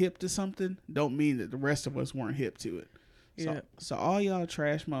weren't hip to something don't mean that the rest of us weren't hip to it. Yeah. So all y'all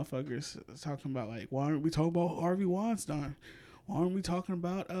trash motherfuckers talking about, like, why aren't we talking about Harvey Weinstein? Why aren't we talking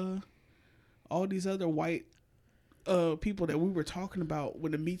about all these other white people that we were talking about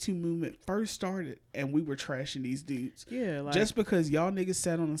when the Me Too movement first started, and we were trashing these dudes? Yeah. Like, just because y'all niggas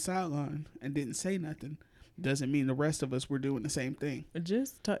sat on the sideline and didn't say nothing doesn't mean the rest of us were doing the same thing.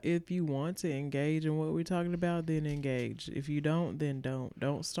 If you want to engage in what we're talking about, then engage. If you don't, then don't.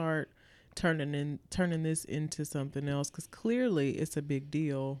 Don't start turning this into something else, because clearly it's a big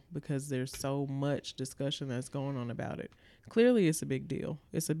deal, because there's so much discussion that's going on about it. Clearly it's a big deal.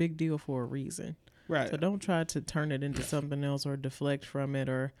 It's a big deal for a reason. Right. So don't try to turn it into something else or deflect from it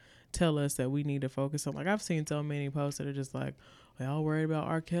or tell us that we need to focus on. Like, I've seen so many posts that are just like, y'all worried about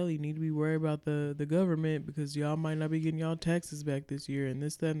R. Kelly, you need to be worried about the government because y'all might not be getting y'all taxes back this year and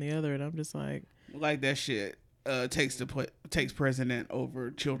this, that, and the other. And I'm just like that shit takes precedent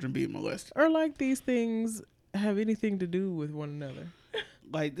over children being molested. Or like these things have anything to do with one another.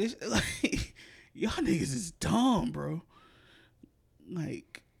 Like this, like, y'all niggas is dumb, bro.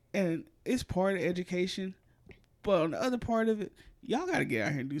 Like, and it's part of education, but on the other part of it, Y'all gotta get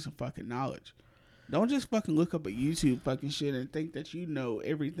out here and do some fucking knowledge. Don't just fucking look up a YouTube fucking shit and think that you know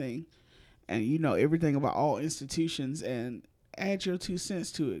everything and you know everything about all institutions and add your 2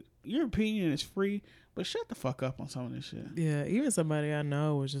 cents to it. Your opinion is free, but shut the fuck up on some of this shit. Yeah, even somebody I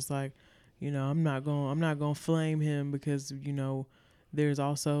know was just like, I'm not gonna flame him because there's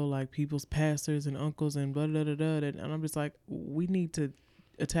also like people's pastors and uncles and blah blah blah blah, and I'm just like, we need to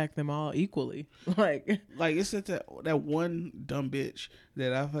attack them all equally. like it's that one dumb bitch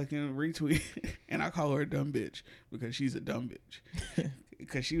that I fucking retweet, and I call her a dumb bitch because she's a dumb bitch.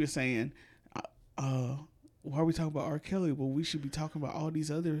 Because she was saying, why are we talking about R. Kelly? Well, we should be talking about all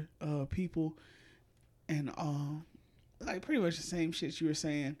these other people, and like pretty much the same shit you were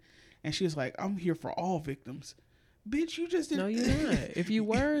saying. And she was like, I'm here for all victims. Bitch, you just didn't. No, you're not. If you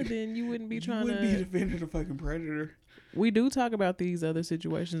were, then you wouldn't be trying to. You wouldn't be defending a fucking predator. We do talk about these other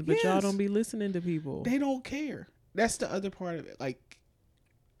situations, but y'all Yes. don't be listening to people. They don't care. That's the other part of it. Like,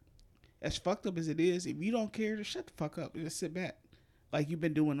 as fucked up as it is, if you don't care, just shut the fuck up and just sit back. Like you've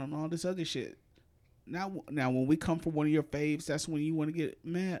been doing on all this other shit. Now when we come for one of your faves, that's when you want to get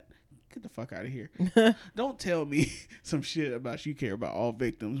mad. Get the fuck out of here. Don't tell me some shit about you care about all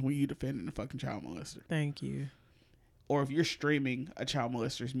victims when you defending a fucking child molester. Thank you. Or if you're streaming a child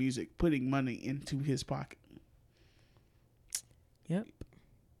molester's music, putting money into his pocket. Yep.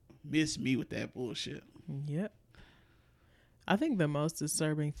 Miss me with that bullshit. Yep. I think the most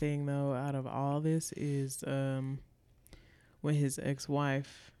disturbing thing, though, out of all this is when his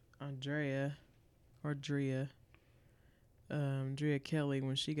ex-wife, Drea Kelly,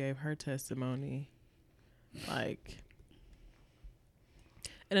 when she gave her testimony. Like,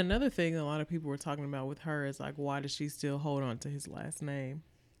 and another thing a lot of people were talking about with her is, like, why does she still hold on to his last name?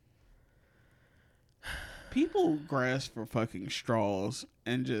 People grasp for fucking straws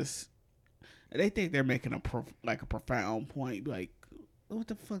and just they think they're making a profound point. Like, what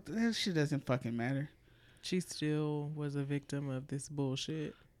the fuck? That shit doesn't fucking matter. She still was a victim of this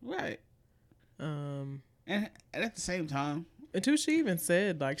bullshit, right? And at the same time, until she even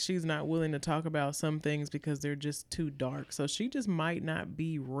said like she's not willing to talk about some things because they're just too dark. So she just might not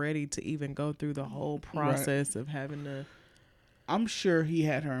be ready to even go through the whole process of having to. I'm sure he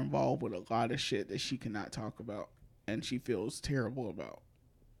had her involved with a lot of shit that she cannot talk about and she feels terrible about.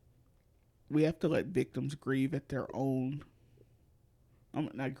 We have to let victims grieve at their own,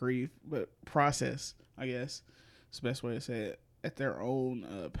 not grieve, but process, I guess. It's the best way to say it. At their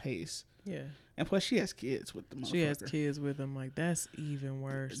own pace. Yeah. And plus she has kids with the motherfucker. She has kids with him. Like, that's even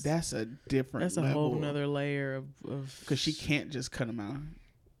worse. That's a different That's a level. whole nother layer of... Because she can't just cut him out.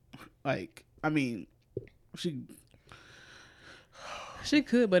 Like, I mean, She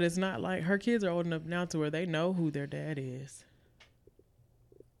could, but it's not like her kids are old enough now to where they know who their dad is.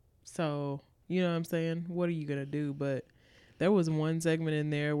 So, you know what I'm saying? What are you going to do? But there was one segment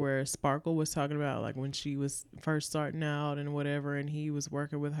in there where Sparkle was talking about like when she was first starting out and whatever, and he was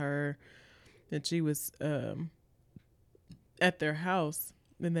working with her, and she was at their house,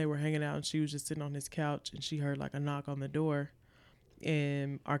 and they were hanging out, and she was just sitting on his couch, and she heard like a knock on the door,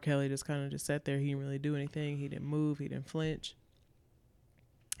 and R. Kelly just kind of just sat there. He didn't really do anything. He didn't move. He didn't flinch.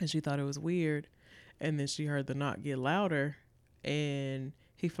 And she thought it was weird. And then she heard the knock get louder. And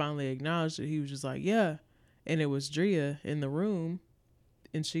he finally acknowledged it. He was just like, yeah. And it was Drea in the room.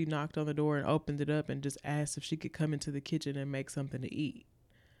 And she knocked on the door and opened it up and just asked if she could come into the kitchen and make something to eat.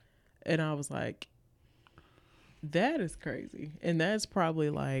 And I was like, that is crazy. And that's probably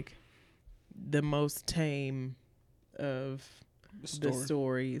like the most tame of the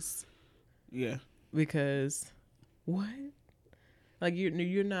stories. Yeah. Because what? Like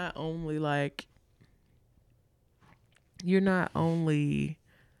you're not only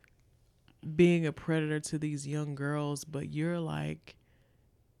being a predator to these young girls, but you're like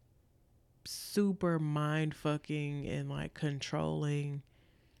super mind fucking and like controlling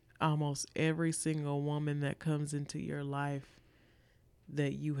almost every single woman that comes into your life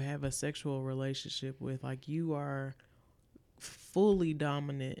that you have a sexual relationship with. Like you are fully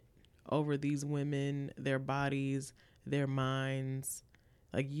dominant over these women, their bodies, their minds.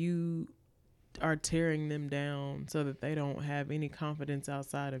 Like you are tearing them down so that they don't have any confidence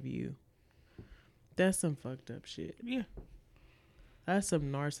outside of you. That's some fucked up shit. Yeah. That's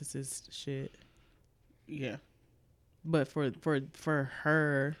some narcissist shit. Yeah. But for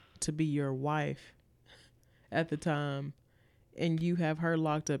her to be your wife at the time, and you have her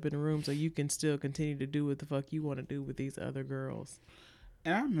locked up in a room so you can still continue to do what the fuck you want to do with these other girls.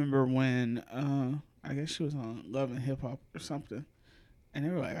 And I remember when I guess she was on Love and Hip Hop or something, and they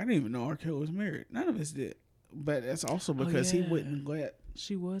were like, I didn't even know R. Kelly was married. None of us did. But that's also because he wouldn't let.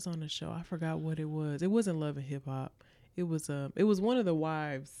 She was on the show. I forgot what it was. It wasn't Love and Hip Hop. It was one of the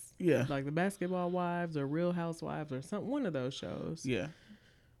wives, Yeah. like the Basketball Wives or Real Housewives or one of those shows. Yeah.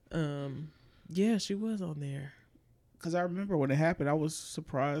 Yeah, she was on there. Because I remember when it happened, I was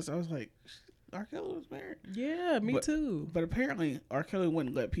surprised. I was like, R. Kelly was married. Yeah, me too. But apparently, R. Kelly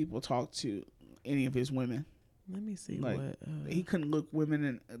wouldn't let people talk to any of his women. Let me see like, what he couldn't look women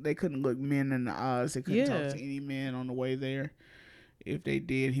and they couldn't look men in the eyes. They couldn't Yeah. talk to any men on the way there. If they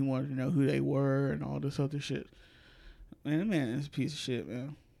did, he wanted to know who they were and all this other shit. Man, that man is a piece of shit,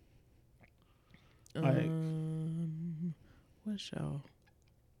 man. Like, what show?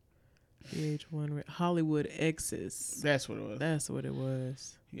 VH1 Hollywood Exes. that's what it was. That's what it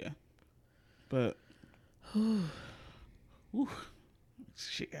was. Yeah. But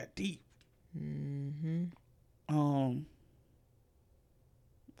shit got deep. Mm-hmm. One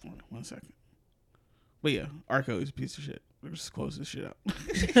second. But yeah, R. Kelly's a piece of shit. Let's just close this shit out.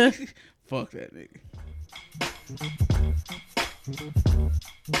 Fuck that nigga.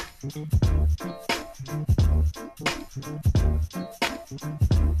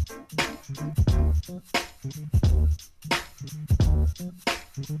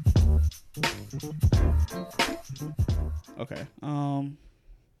 Okay.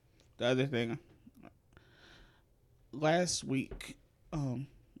 The other thing. Last week, when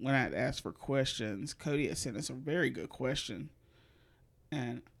I had asked for questions, Cody had sent us a very good question,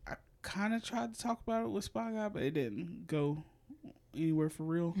 and I kind of tried to talk about it with Spy Guy, but it didn't go anywhere for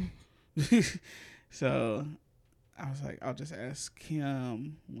real. So I was like, I'll just ask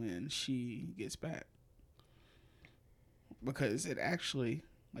Kim when she gets back, because it actually,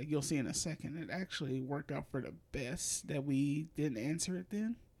 like you'll see in a second, it actually worked out for the best that we didn't answer it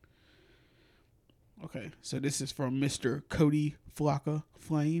then. Okay, so this is from Mr. Cody Flocka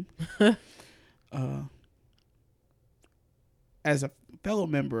Flame. As a fellow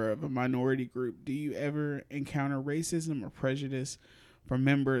member of a minority group, do you ever encounter racism or prejudice from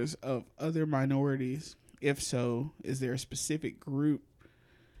members of other minorities? If so, is there a specific group,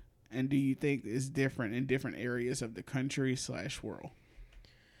 and do you think it's different in different areas of the country / world?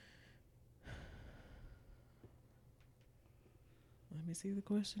 Let me see the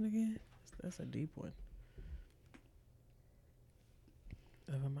question again. That's a deep one.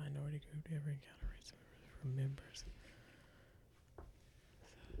 Of a minority group, do you ever encounter racism from members?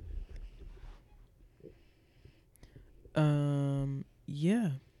 Yeah.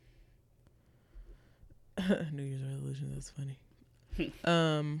 New Year's resolution. That's funny.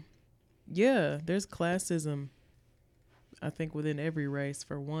 Yeah. There's classism, I think, within every race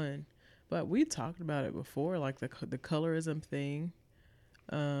for one, but we talked about it before, like the colorism thing.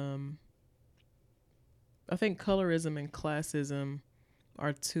 I think colorism and classism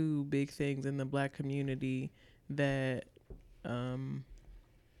are two big things in the Black community that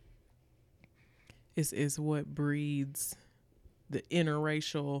is what breeds the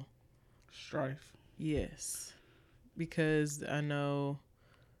interracial Strife. Yes, because I know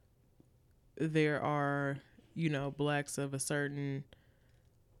there are, Blacks of a certain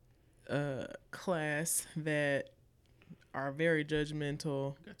class that are very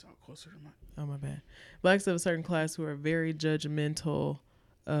judgmental. Got to talk closer to my. Oh, my bad. Blacks of a certain class who are very judgmental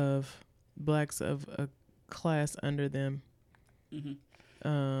of blacks of a class under them.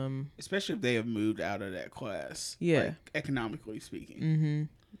 Mm-hmm. Especially if they have moved out of that class. Yeah. Like, economically speaking. Mm-hmm.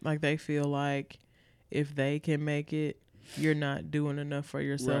 Like they feel like if they can make it, you're not doing enough for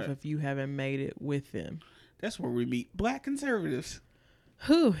yourself if you haven't made it with them. That's where we meet Black conservatives.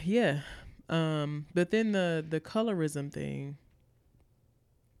 Whew, yeah. But then the colorism thing,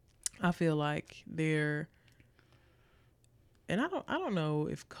 I feel like and I don't know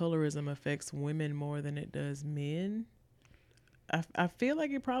if colorism affects women more than it does men. I feel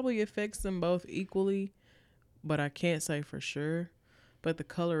like it probably affects them both equally, but I can't say for sure. But the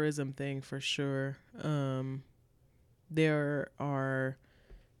colorism thing for sure. There are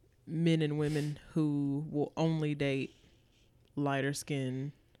men and women who will only date lighter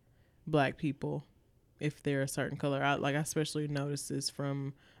skinned Black people if they're a certain color. I especially notice this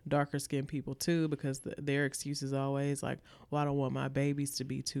from darker skinned people too, because their excuse is always like, well, I don't want my babies to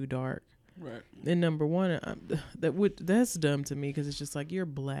be too dark. Right. And number one, that's dumb to me, because it's just like, you're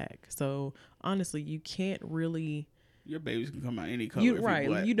Black. So honestly, you can't really. Your babies can come out any color. You're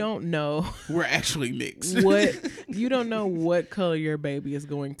right. You don't know. We're actually mixed. You don't know what color your baby is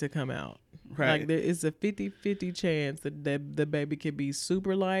going to come out. Right. Like there is a 50-50 chance that the baby could be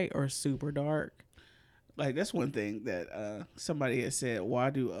super light or super dark. Like, that's one thing that somebody has said.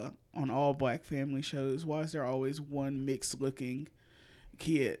 Why do on all Black family shows, why is there always one mixed looking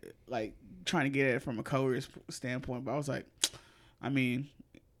kid? Like, trying to get at it from a colorist standpoint. But I was like, I mean,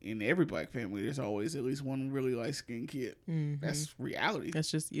 in every black family, there's always at least one really light skinned kid. Mm-hmm. That's reality.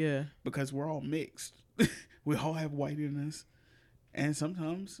 That's just, yeah. Because we're all mixed. We all have white in us. And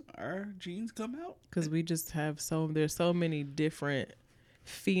sometimes our genes come out. Because we just have there's so many different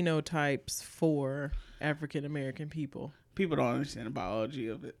phenotypes for African American people. People don't understand the biology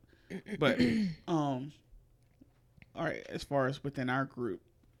of it. But, all right, as far as within our group,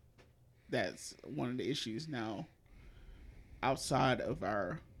 that's one of the issues now. Outside of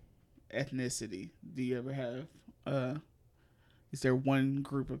our ethnicity, do you ever have, is there one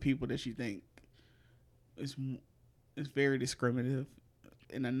group of people that you think is very discriminative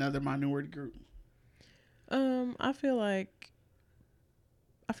in another minority group? I feel like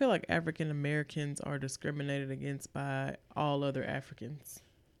African Americans are discriminated against by all other Africans.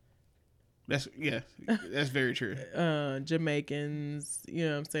 That's very true. Jamaicans, you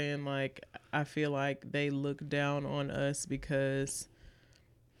know what I'm saying? Like, I feel like they look down on us because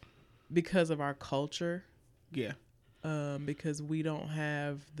of our culture. Yeah. Because we don't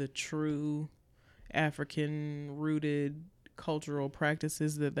have the true African rooted cultural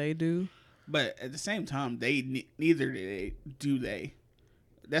practices that they do. But at the same time, neither do they.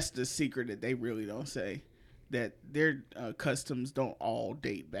 That's the secret that they really don't say. That their customs don't all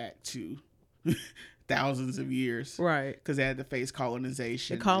date back to thousands of years, right? Because they had to face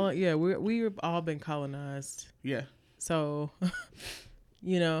colonization. We've all been colonized. Yeah. So,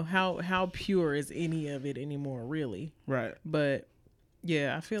 you know, how pure is any of it anymore, really? Right. But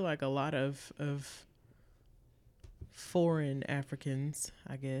yeah, I feel like a lot of foreign Africans,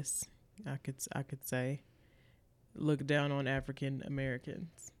 I guess I could say, look down on African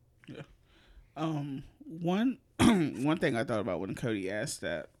Americans. Yeah. One thing I thought about when Cody asked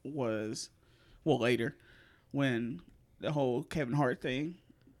that was, well, later when the whole Kevin Hart thing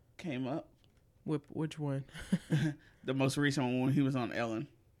came up. Which one? The most recent one when he was on Ellen,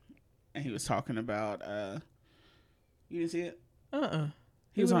 and he was talking about. You didn't see it?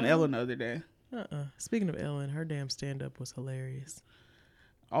 He was on Ellen the other day. Speaking of Ellen, her damn stand-up was hilarious.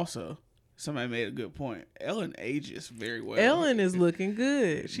 Also, somebody made a good point. Ellen ages very well. Ellen is looking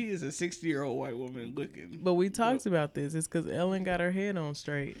good. She is a 60-year-old white woman looking. But we talked about this. It's because Ellen got her head on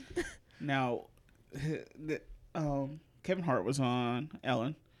straight. Now, Kevin Hart was on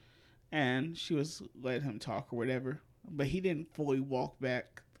Ellen, and she was letting him talk or whatever, but he didn't fully walk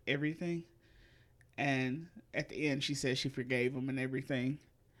back everything. And at the end, she said she forgave him and everything.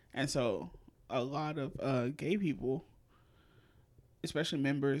 And so a lot of gay people, especially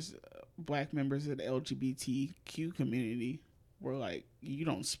black members of the LGBTQ community, were like, you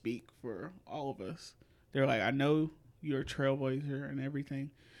don't speak for all of us. They're like, I know you're a trailblazer and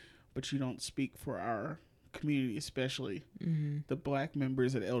everything, but you don't speak for our community, especially the black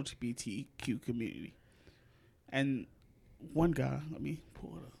members of the LGBTQ community. And one guy, let me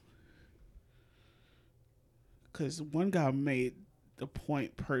pull it up, because one guy made the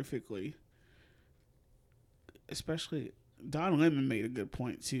point perfectly. Especially Don Lemon made a good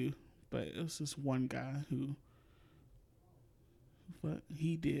point too, but it was this one guy who, but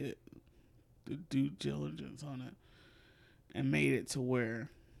he did the due diligence on it and made it to where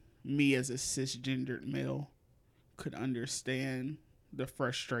me as a cisgendered male could understand the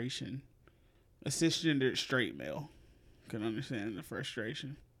frustration. A cisgendered straight male could understand the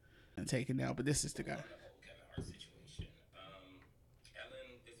frustration and take it down. But this is the guy. Kevin Hart situation.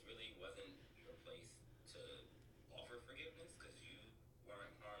 Ellen, this really wasn't your place to offer forgiveness because you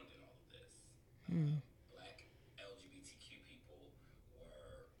weren't harmed in all of this. Black LGBTQ people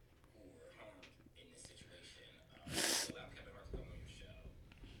who were harmed in this situation. You allowed Kevin Hart to come on your show,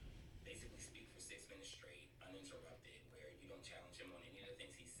 basically speak for 6 minutes straight, uninterrupted, where you don't challenge him on any of the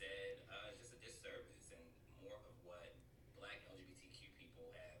things he said. It's just a disservice and more of what Black LGBTQ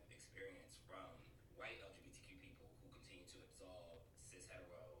people have experienced from white LGBTQ people who continue to absolve cis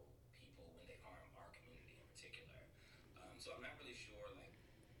hetero people when they harm our community in particular. So I'm not really sure like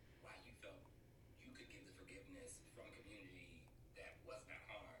why you felt you could give the forgiveness from a community that was not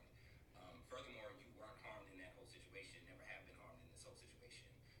harmed. Furthermore, you weren't harmed in that whole situation, never have been harmed in this whole situation.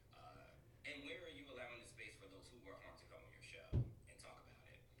 And where are you allowing the space for those who were harmed to come on your show and talk about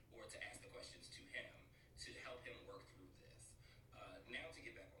it, or to ask the questions to him to help him work through this? Now to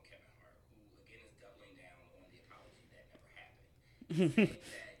get back on Kevin Hart, who again is doubling down on the apology that never happened, saying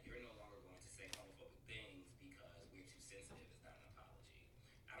that you're no longer going to say homophobic things because we're too sensitive is not an apology.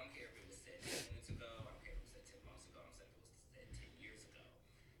 I don't care if it was said 10 minutes ago, I don't care if it was said 10 months ago, I don't care if it was said 10 years ago.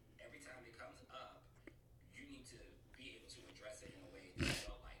 Every time it comes up, you need to be able to address it in a way that you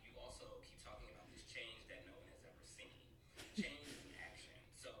felt like. You also keep talking about this change that no one has ever seen. Change is an action,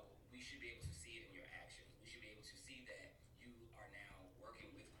 so we should be able to see it in your actions. We should be able to see that you are now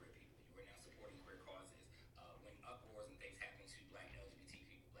working with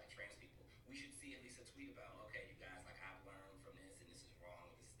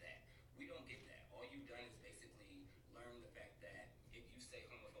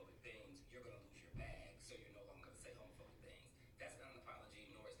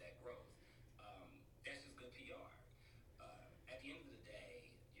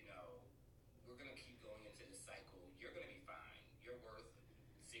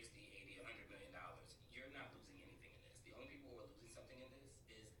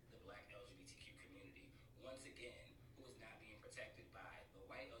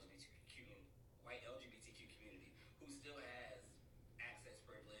white LGBTQ community who still has access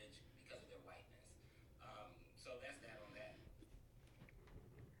privilege because of their whiteness. So that's that on that.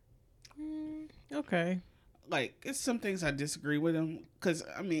 Okay. Like, it's some things I disagree with him because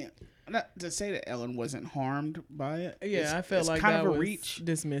I mean, not to say that Ellen wasn't harmed by it. Yeah, I felt it's like kind that of a was reach,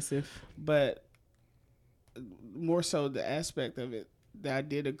 dismissive. but more so the aspect of it that I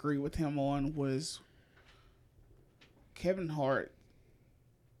did agree with him on was Kevin Hart.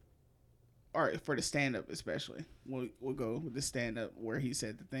 All right, for the stand up especially, we'll go with the stand up where he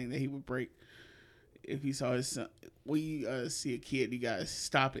said the thing that he would break if he saw his son. We see a kid, you guys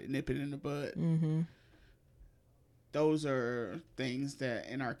stop it, nip it in the bud. Mm-hmm. Those are things that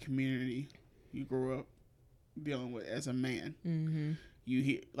in our community you grew up dealing with as a man. Mm-hmm. You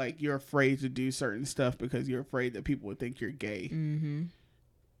hear, like, you're afraid to do certain stuff because you're afraid that people would think you're gay. Mm-hmm.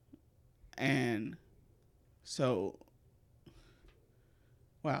 And so,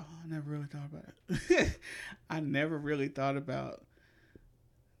 wow, I never really thought about it. I never really thought about,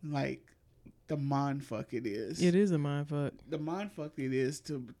 like, the mind fuck it is. It is a mind fuck. The mind fuck it is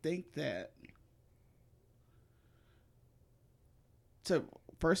to think that, to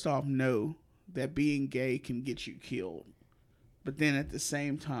first off know that being gay can get you killed, but then at the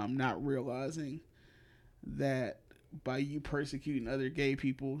same time not realizing that by you persecuting other gay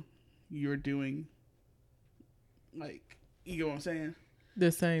people, you're doing, like, you know what I'm saying?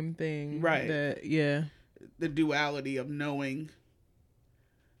 The same thing. Right. That, yeah. The duality of knowing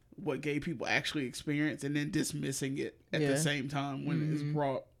what gay people actually experience and then dismissing it at the same time when it's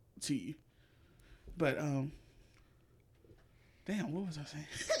brought to you. But damn, what was I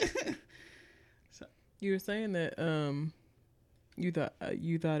saying? You were saying that you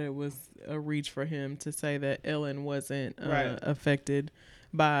thought it was a reach for him to say that Ellen wasn't Right. affected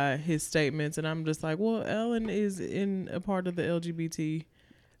by his statements, and I'm just like, well, Ellen is in a part of the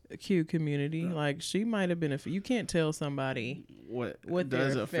LGBTQ community. Right. Like, she might have been you can't tell somebody what they're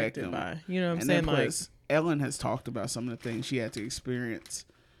does affect affected them by. You know what I'm and saying? then Like, plus, Ellen has talked about some of the things she had to experience.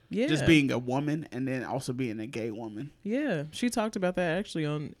 yeah, Just being a woman and then also being a gay woman. Yeah, she talked about that actually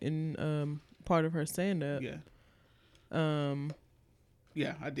in part of her stand up. Yeah.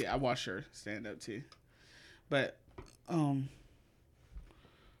 Yeah, I did. I watched her stand up too. But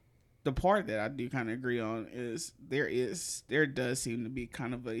the part that I do kind of agree on is there does seem to be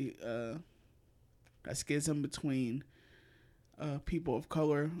kind of a schism between people of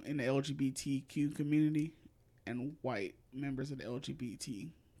color in the LGBTQ community and white members of the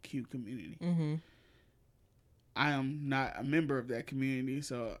LGBTQ community. Mm-hmm. I am not a member of that community,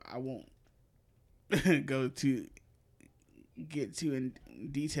 so I won't get too in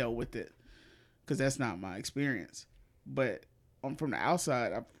detail with it because that's not my experience. But from the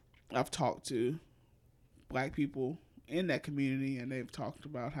outside, I've talked to black people in that community, and they've talked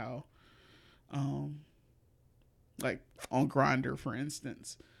about how, like on Grindr, for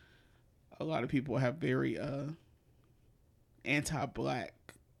instance, a lot of people have very anti-black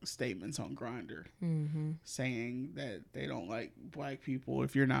statements on Grindr, saying that they don't like black people.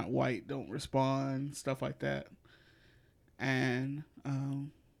 If you're not white, don't respond, stuff like that. And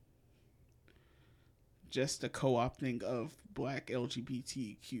just the co-opting of black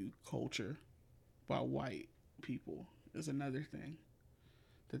LGBTQ culture by white people is another thing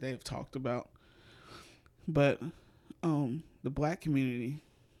that they have talked about. But the black community,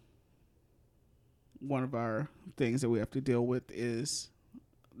 one of our things that we have to deal with is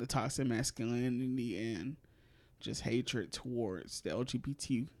the toxic masculinity and just hatred towards the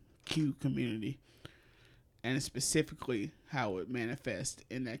LGBTQ community, and specifically how it manifests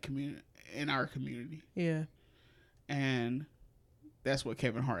in that community, in our community. Yeah. And that's what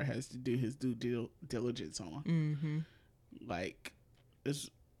Kevin Hart has to do his due diligence on. Mm-hmm. Like,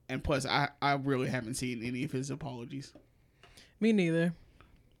 and plus, I really haven't seen any of his apologies. Me neither.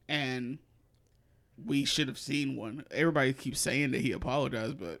 And we should have seen one. Everybody keeps saying that he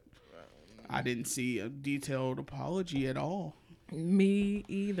apologized, but I didn't see a detailed apology at all. Me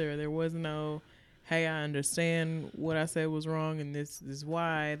either. There was no, hey, I understand what I said was wrong and this is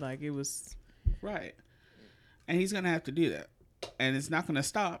why. Like, it was... Right. And he's going to have to do that. And it's not going to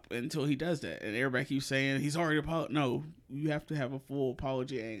stop until he does that. And everybody keeps saying he's already apologized. No, you have to have a full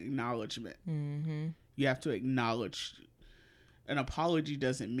apology and acknowledgement. Mm-hmm. You have to acknowledge. An apology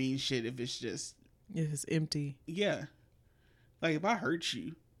doesn't mean shit if it's just... It's empty. Yeah. Like, if I hurt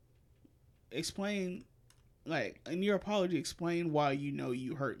you, explain, like, in your apology, explain why you know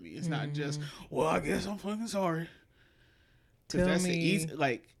you hurt me. It's not just, well, I guess I'm fucking sorry. Because that's the easy,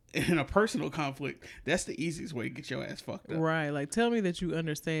 like, in a personal conflict, that's the easiest way to get your ass fucked up. Right. Like, tell me that you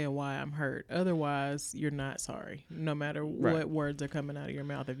understand why I'm hurt. Otherwise, you're not sorry. No matter what words are coming out of your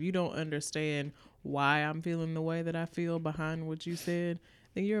mouth. If you don't understand why I'm feeling the way that I feel behind what you said,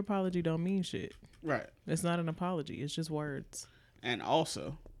 then your apology don't mean shit. Right. It's not an apology. It's just words. And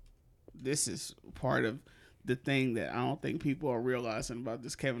also, this is part of the thing that I don't think people are realizing about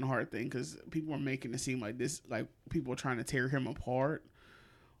this Kevin Hart thing, because people are making it seem like this, like people are trying to tear him apart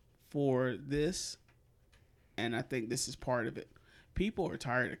for this, and I think this is part of it. People are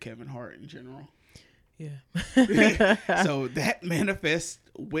tired of Kevin Hart in general. Yeah. So that manifests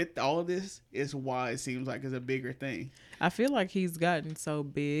with all of this is why it seems like it's a bigger thing. I feel like he's gotten so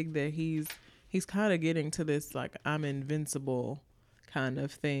big that he's kind of getting to this like I'm invincible kind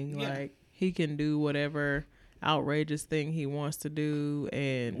of thing. Yeah. Like he can do whatever outrageous thing he wants to do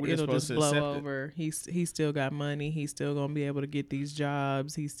and it'll just blow over. He's still got money. He's still gonna be able to get these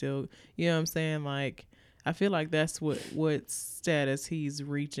jobs. He's still, you know what I'm saying? Like I feel like that's what status he's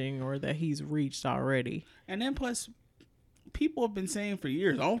reaching or that he's reached already. And then plus, people have been saying for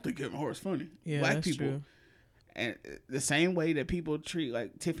years, I don't think Kevin Hart's funny. Yeah, Black that's people. true. And the same way that people treat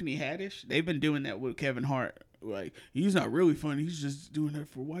like Tiffany Haddish, they've been doing that with Kevin Hart. Like, he's not really funny. He's just doing that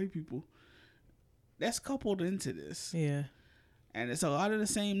for white people. That's coupled into this. Yeah. And it's a lot of the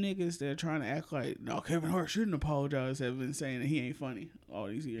same niggas that are trying to act like, no, Kevin Hart shouldn't apologize, have been saying that he ain't funny all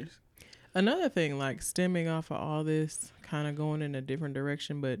these years. Another thing, like stemming off of all this, kind of going in a different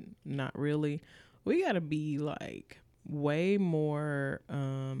direction, but not really, we got to be like way more,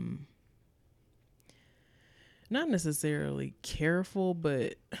 not necessarily careful,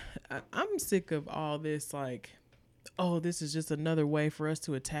 but I'm sick of all this, like, oh, this is just another way for us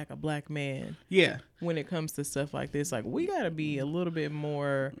to attack a black man. Yeah. When it comes to stuff like this, like we got to be a little bit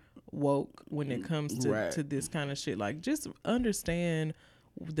more woke when it comes to this kind of shit. Like just understand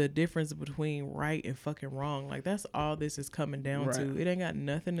the difference between right and fucking wrong. Like that's all this is coming down to. It ain't got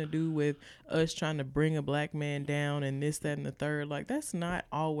nothing to do with us trying to bring a black man down and this, that, and the third. Like that's not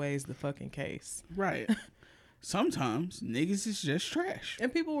always the fucking case. Right. Sometimes niggas is just trash.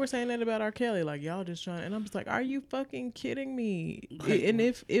 And people were saying that about R. Kelly, like y'all just trying, and I'm just like, are you fucking kidding me? And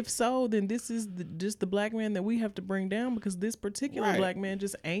if so, then this is just the black man that we have to bring down because this particular black man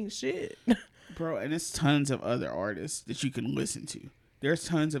just ain't shit. Bro, and it's tons of other artists that you can listen to. There's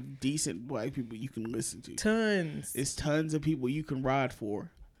tons of decent black people you can listen to. Tons. It's tons of people you can ride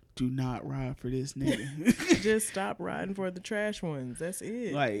for. Do not ride for this nigga. Just stop riding for the trash ones. That's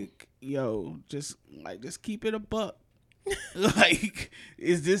it. Like, yo, just keep it a buck. Like,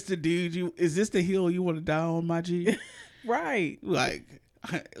 is this the dude is this the hill you want to die on, my G? Right. Like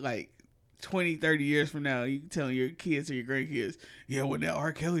 20, 30 years from now, you telling your kids or your grandkids, yeah, when that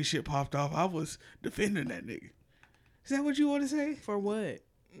R. Kelly shit popped off, I was defending that nigga. Is that what you want to say? For what?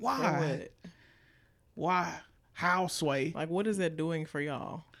 Why? For what? Why? How, Sway? Like, what is that doing for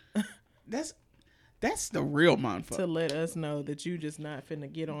y'all? That's the real mindfuck. To let us know that you just not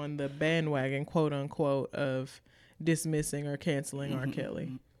finna get on the bandwagon, quote unquote, of dismissing or canceling R.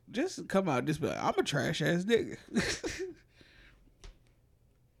 Kelly. Just come out, just be like, I'm a trash ass nigga.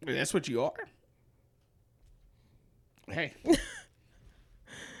 That's what you are. Hey.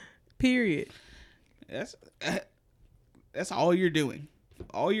 Period. That's all you're doing.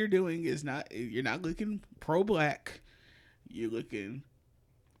 All you're doing is you're not looking pro-black. You're looking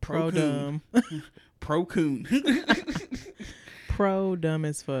pro-dumb. Pro-coon. Pro-dumb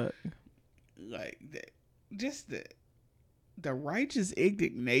as fuck. Like, just the righteous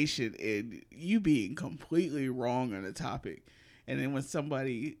indignation and you being completely wrong on the topic. And then when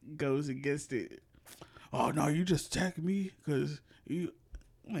somebody goes against it, oh, no, you just attack me because you,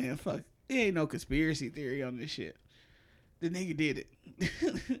 man, fuck. There ain't no conspiracy theory on this shit. The nigga did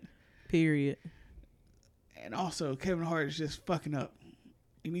it. Period. And also, Kevin Hart is just fucking up.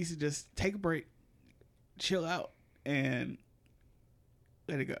 He needs to just take a break, chill out, and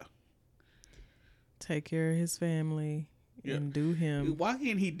let it go. Take care of his family and do him. Why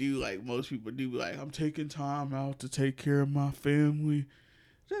can't he do like most people do? Like, I'm taking time out to take care of my family.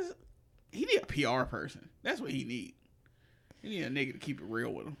 He need a PR person. That's what he need. He need a nigga to keep it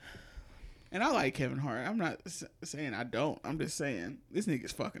real with him. And I like Kevin Hart. I'm not saying I don't. I'm just saying this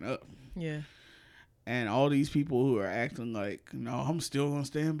nigga's fucking up. Yeah. And all these people who are acting like, no, I'm still going to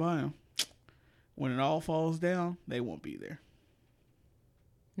stand by him. When it all falls down, they won't be there.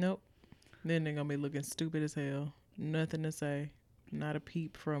 Nope. Then they're going to be looking stupid as hell. Nothing to say. Not a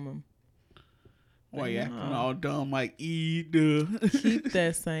peep from them. Why you acting all dumb like duh. Keep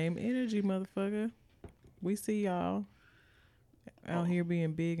that same energy, motherfucker. We see y'all out here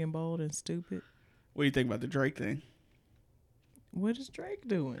being big and bold and stupid. What do you think about the Drake thing? What is Drake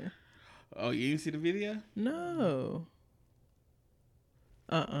doing? Oh, you didn't see the video? No.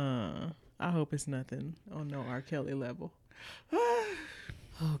 I hope it's nothing on no R. Kelly level.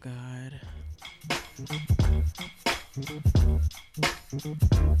 Oh, God.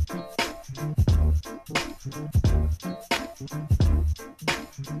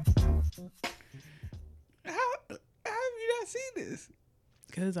 How have you not seen this?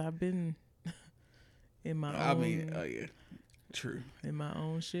 Because I've been in my I own... mean, oh yeah, true. In my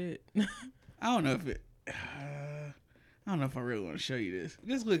own shit. I don't know if it... I don't know if I really want to show you this.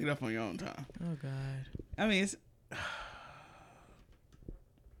 Just look it up on your own time. Oh, God. I mean, it's...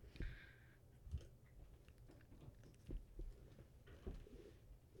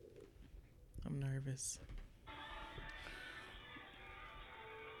 I'm nervous.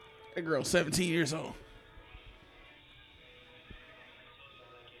 That girl's 17 years old.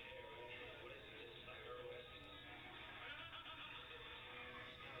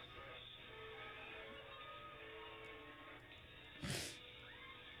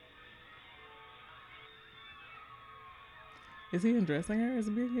 Is he undressing her? Is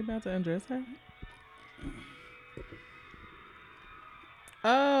he about to undress her?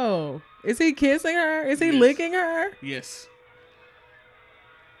 Oh, is he kissing her? Is he licking her? Yes.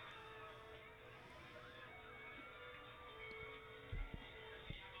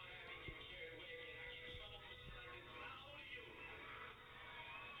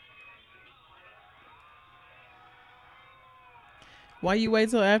 Why you wait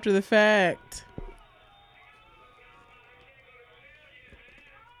till after the fact?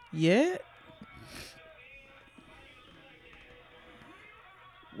 Yet?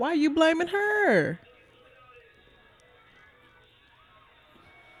 Why you blaming her?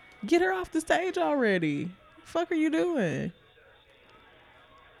 Get her off the stage already. The fuck are you doing?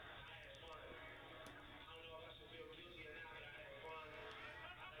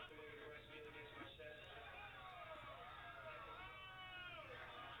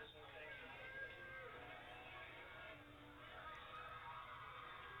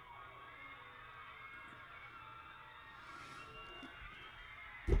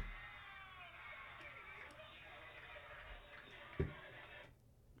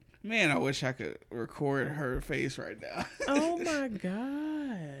 Man, I wish I could record her face right now. Oh my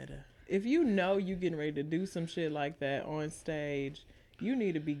God. If you know you getting ready to do some shit like that on stage, you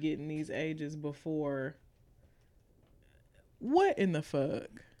need to be getting these ages before. What in the fuck?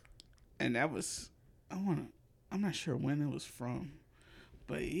 And that was, I'm not sure when it was from,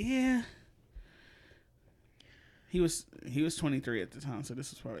 but yeah. He was 23 at the time, so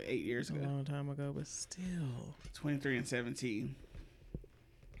this was probably 8 years ago. A long time ago, but still. 23 and 17.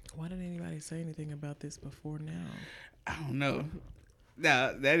 Why didn't anybody say anything about this before now? I don't know.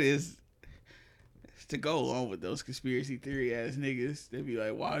 Now, that is to go along with those conspiracy theory ass niggas. They'd be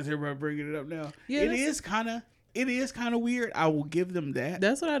like, why is everybody bringing it up now? Yeah, it is kind of weird. I will give them that.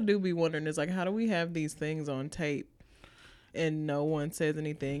 That's what I do be wondering is like, how do we have these things on tape and no one says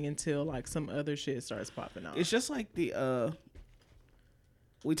anything until like some other shit starts popping off? It's just like the,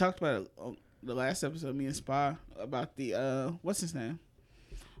 we talked about it on the last episode, me and Spy, about the, what's his name?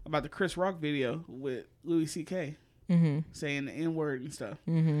 About the Chris Rock video with Louis C.K. Mm-hmm. saying the N-word and stuff.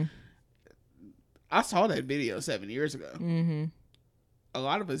 Mm-hmm. I saw that video 7 years ago. Mm-hmm. A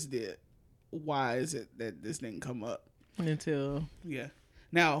lot of us did. Why is it that this didn't come up? Until... Yeah.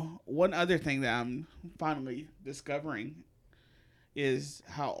 Now, one other thing that I'm finally discovering is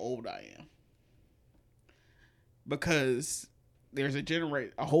how old I am. Because there's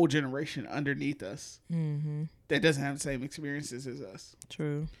a whole generation underneath us that doesn't have the same experiences as us.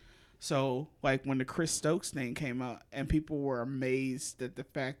 True. So, like when the Chris Stokes thing came out and people were amazed at the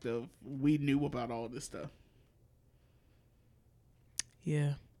fact of we knew about all this stuff.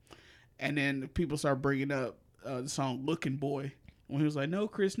 Yeah. And then people start bringing up the song Looking Boy. When he was like, no,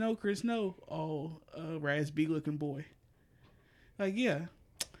 Chris, no. Oh, Raz B Looking Boy. Like, yeah.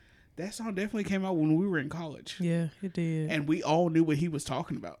 That song definitely came out when we were in college. Yeah, it did. And we all knew what he was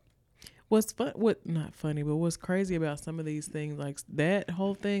talking about. Not funny, but what's crazy about some of these things, like that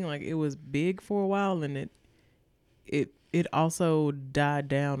whole thing, like it was big for a while and it also died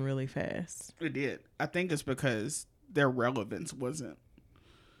down really fast. It did. I think it's because their relevance wasn't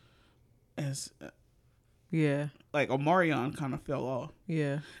as... Yeah. Like, Omarion kind of fell off.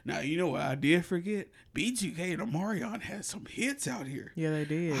 Yeah. Now, you know what I did forget? B2K and Omarion had some hits out here. Yeah, they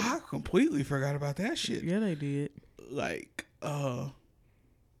did. I completely forgot about that shit. Yeah, they did. Like,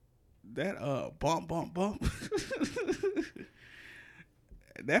 that, Bump, Bump, Bump.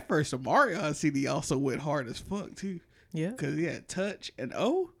 That first Omarion CD also went hard as fuck, too. Yeah. Because he had Touch and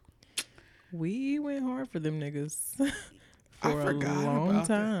O. We went hard for them niggas. for a long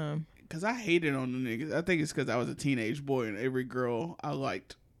time. Because I hated on the niggas. I think it's because I was a teenage boy and every girl I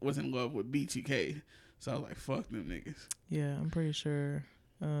liked was in love with BTK. So I was like, fuck them niggas. Yeah, I'm pretty sure.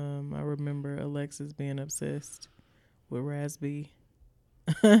 I remember Alexis being obsessed with Raz B.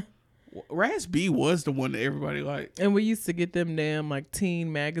 Raz B was the one that everybody liked. And we used to get them damn like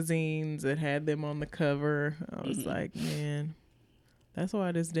teen magazines that had them on the cover. I was like, man, that's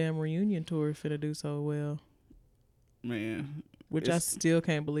why this damn reunion tour finna do so well. Man. Which I still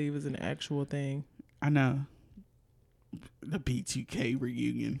can't believe is an actual thing. I know. The B2K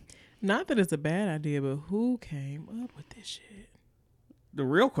reunion. Not that it's a bad idea, but who came up with this shit? The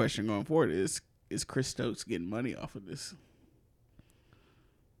real question going forward is Chris Stokes getting money off of this?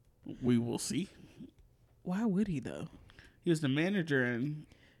 We will see. Why would he though? He was the manager and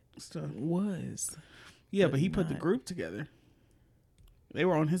stuff. Yeah, but he put the group together. They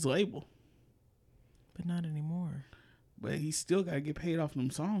were on his label. But not anymore. But he still got to get paid off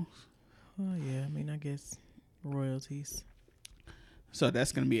them songs. Oh, yeah. I mean, I guess royalties. So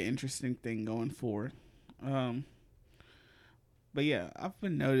that's going to be an interesting thing going forward. But yeah, I've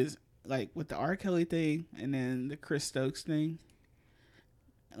been noticed, like, with the R. Kelly thing and then the Chris Stokes thing,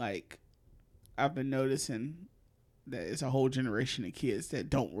 like, I've been noticing that it's a whole generation of kids that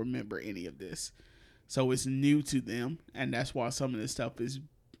don't remember any of this. So it's new to them, and that's why some of this stuff is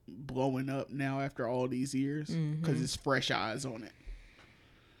blowing up now after all these years, because it's fresh eyes on it.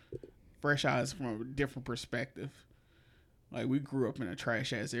 Fresh eyes from a different perspective. Like, we grew up in a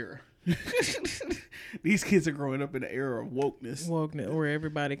trash-ass era. These kids are growing up in the era of wokeness. Where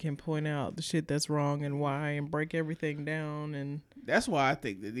everybody can point out the shit that's wrong and why and break everything down. And that's why I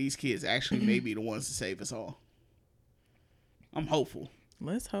think that these kids actually may be the ones to save us all. I'm hopeful.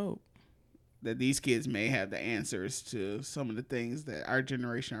 Let's hope. That these kids may have the answers to some of the things that our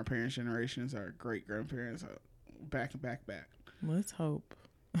generation, our parents' generations, our great-grandparents are back. Let's hope.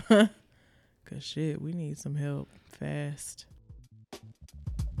 Because shit, we need some help fast.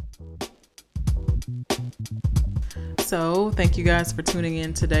 So, thank you guys for tuning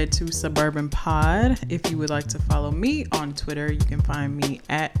in today to Suburban Pod. If you would like to follow me on Twitter, you can find me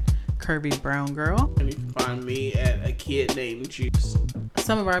at Curvy Brown Girl. And you can find me at A Kid Named Juice.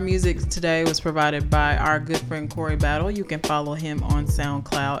 Some of our music today was provided by our good friend Corey Battle. You can follow him on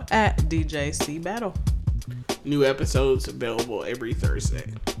SoundCloud at DJ C Battle. New episodes available every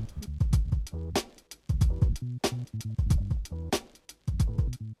Thursday.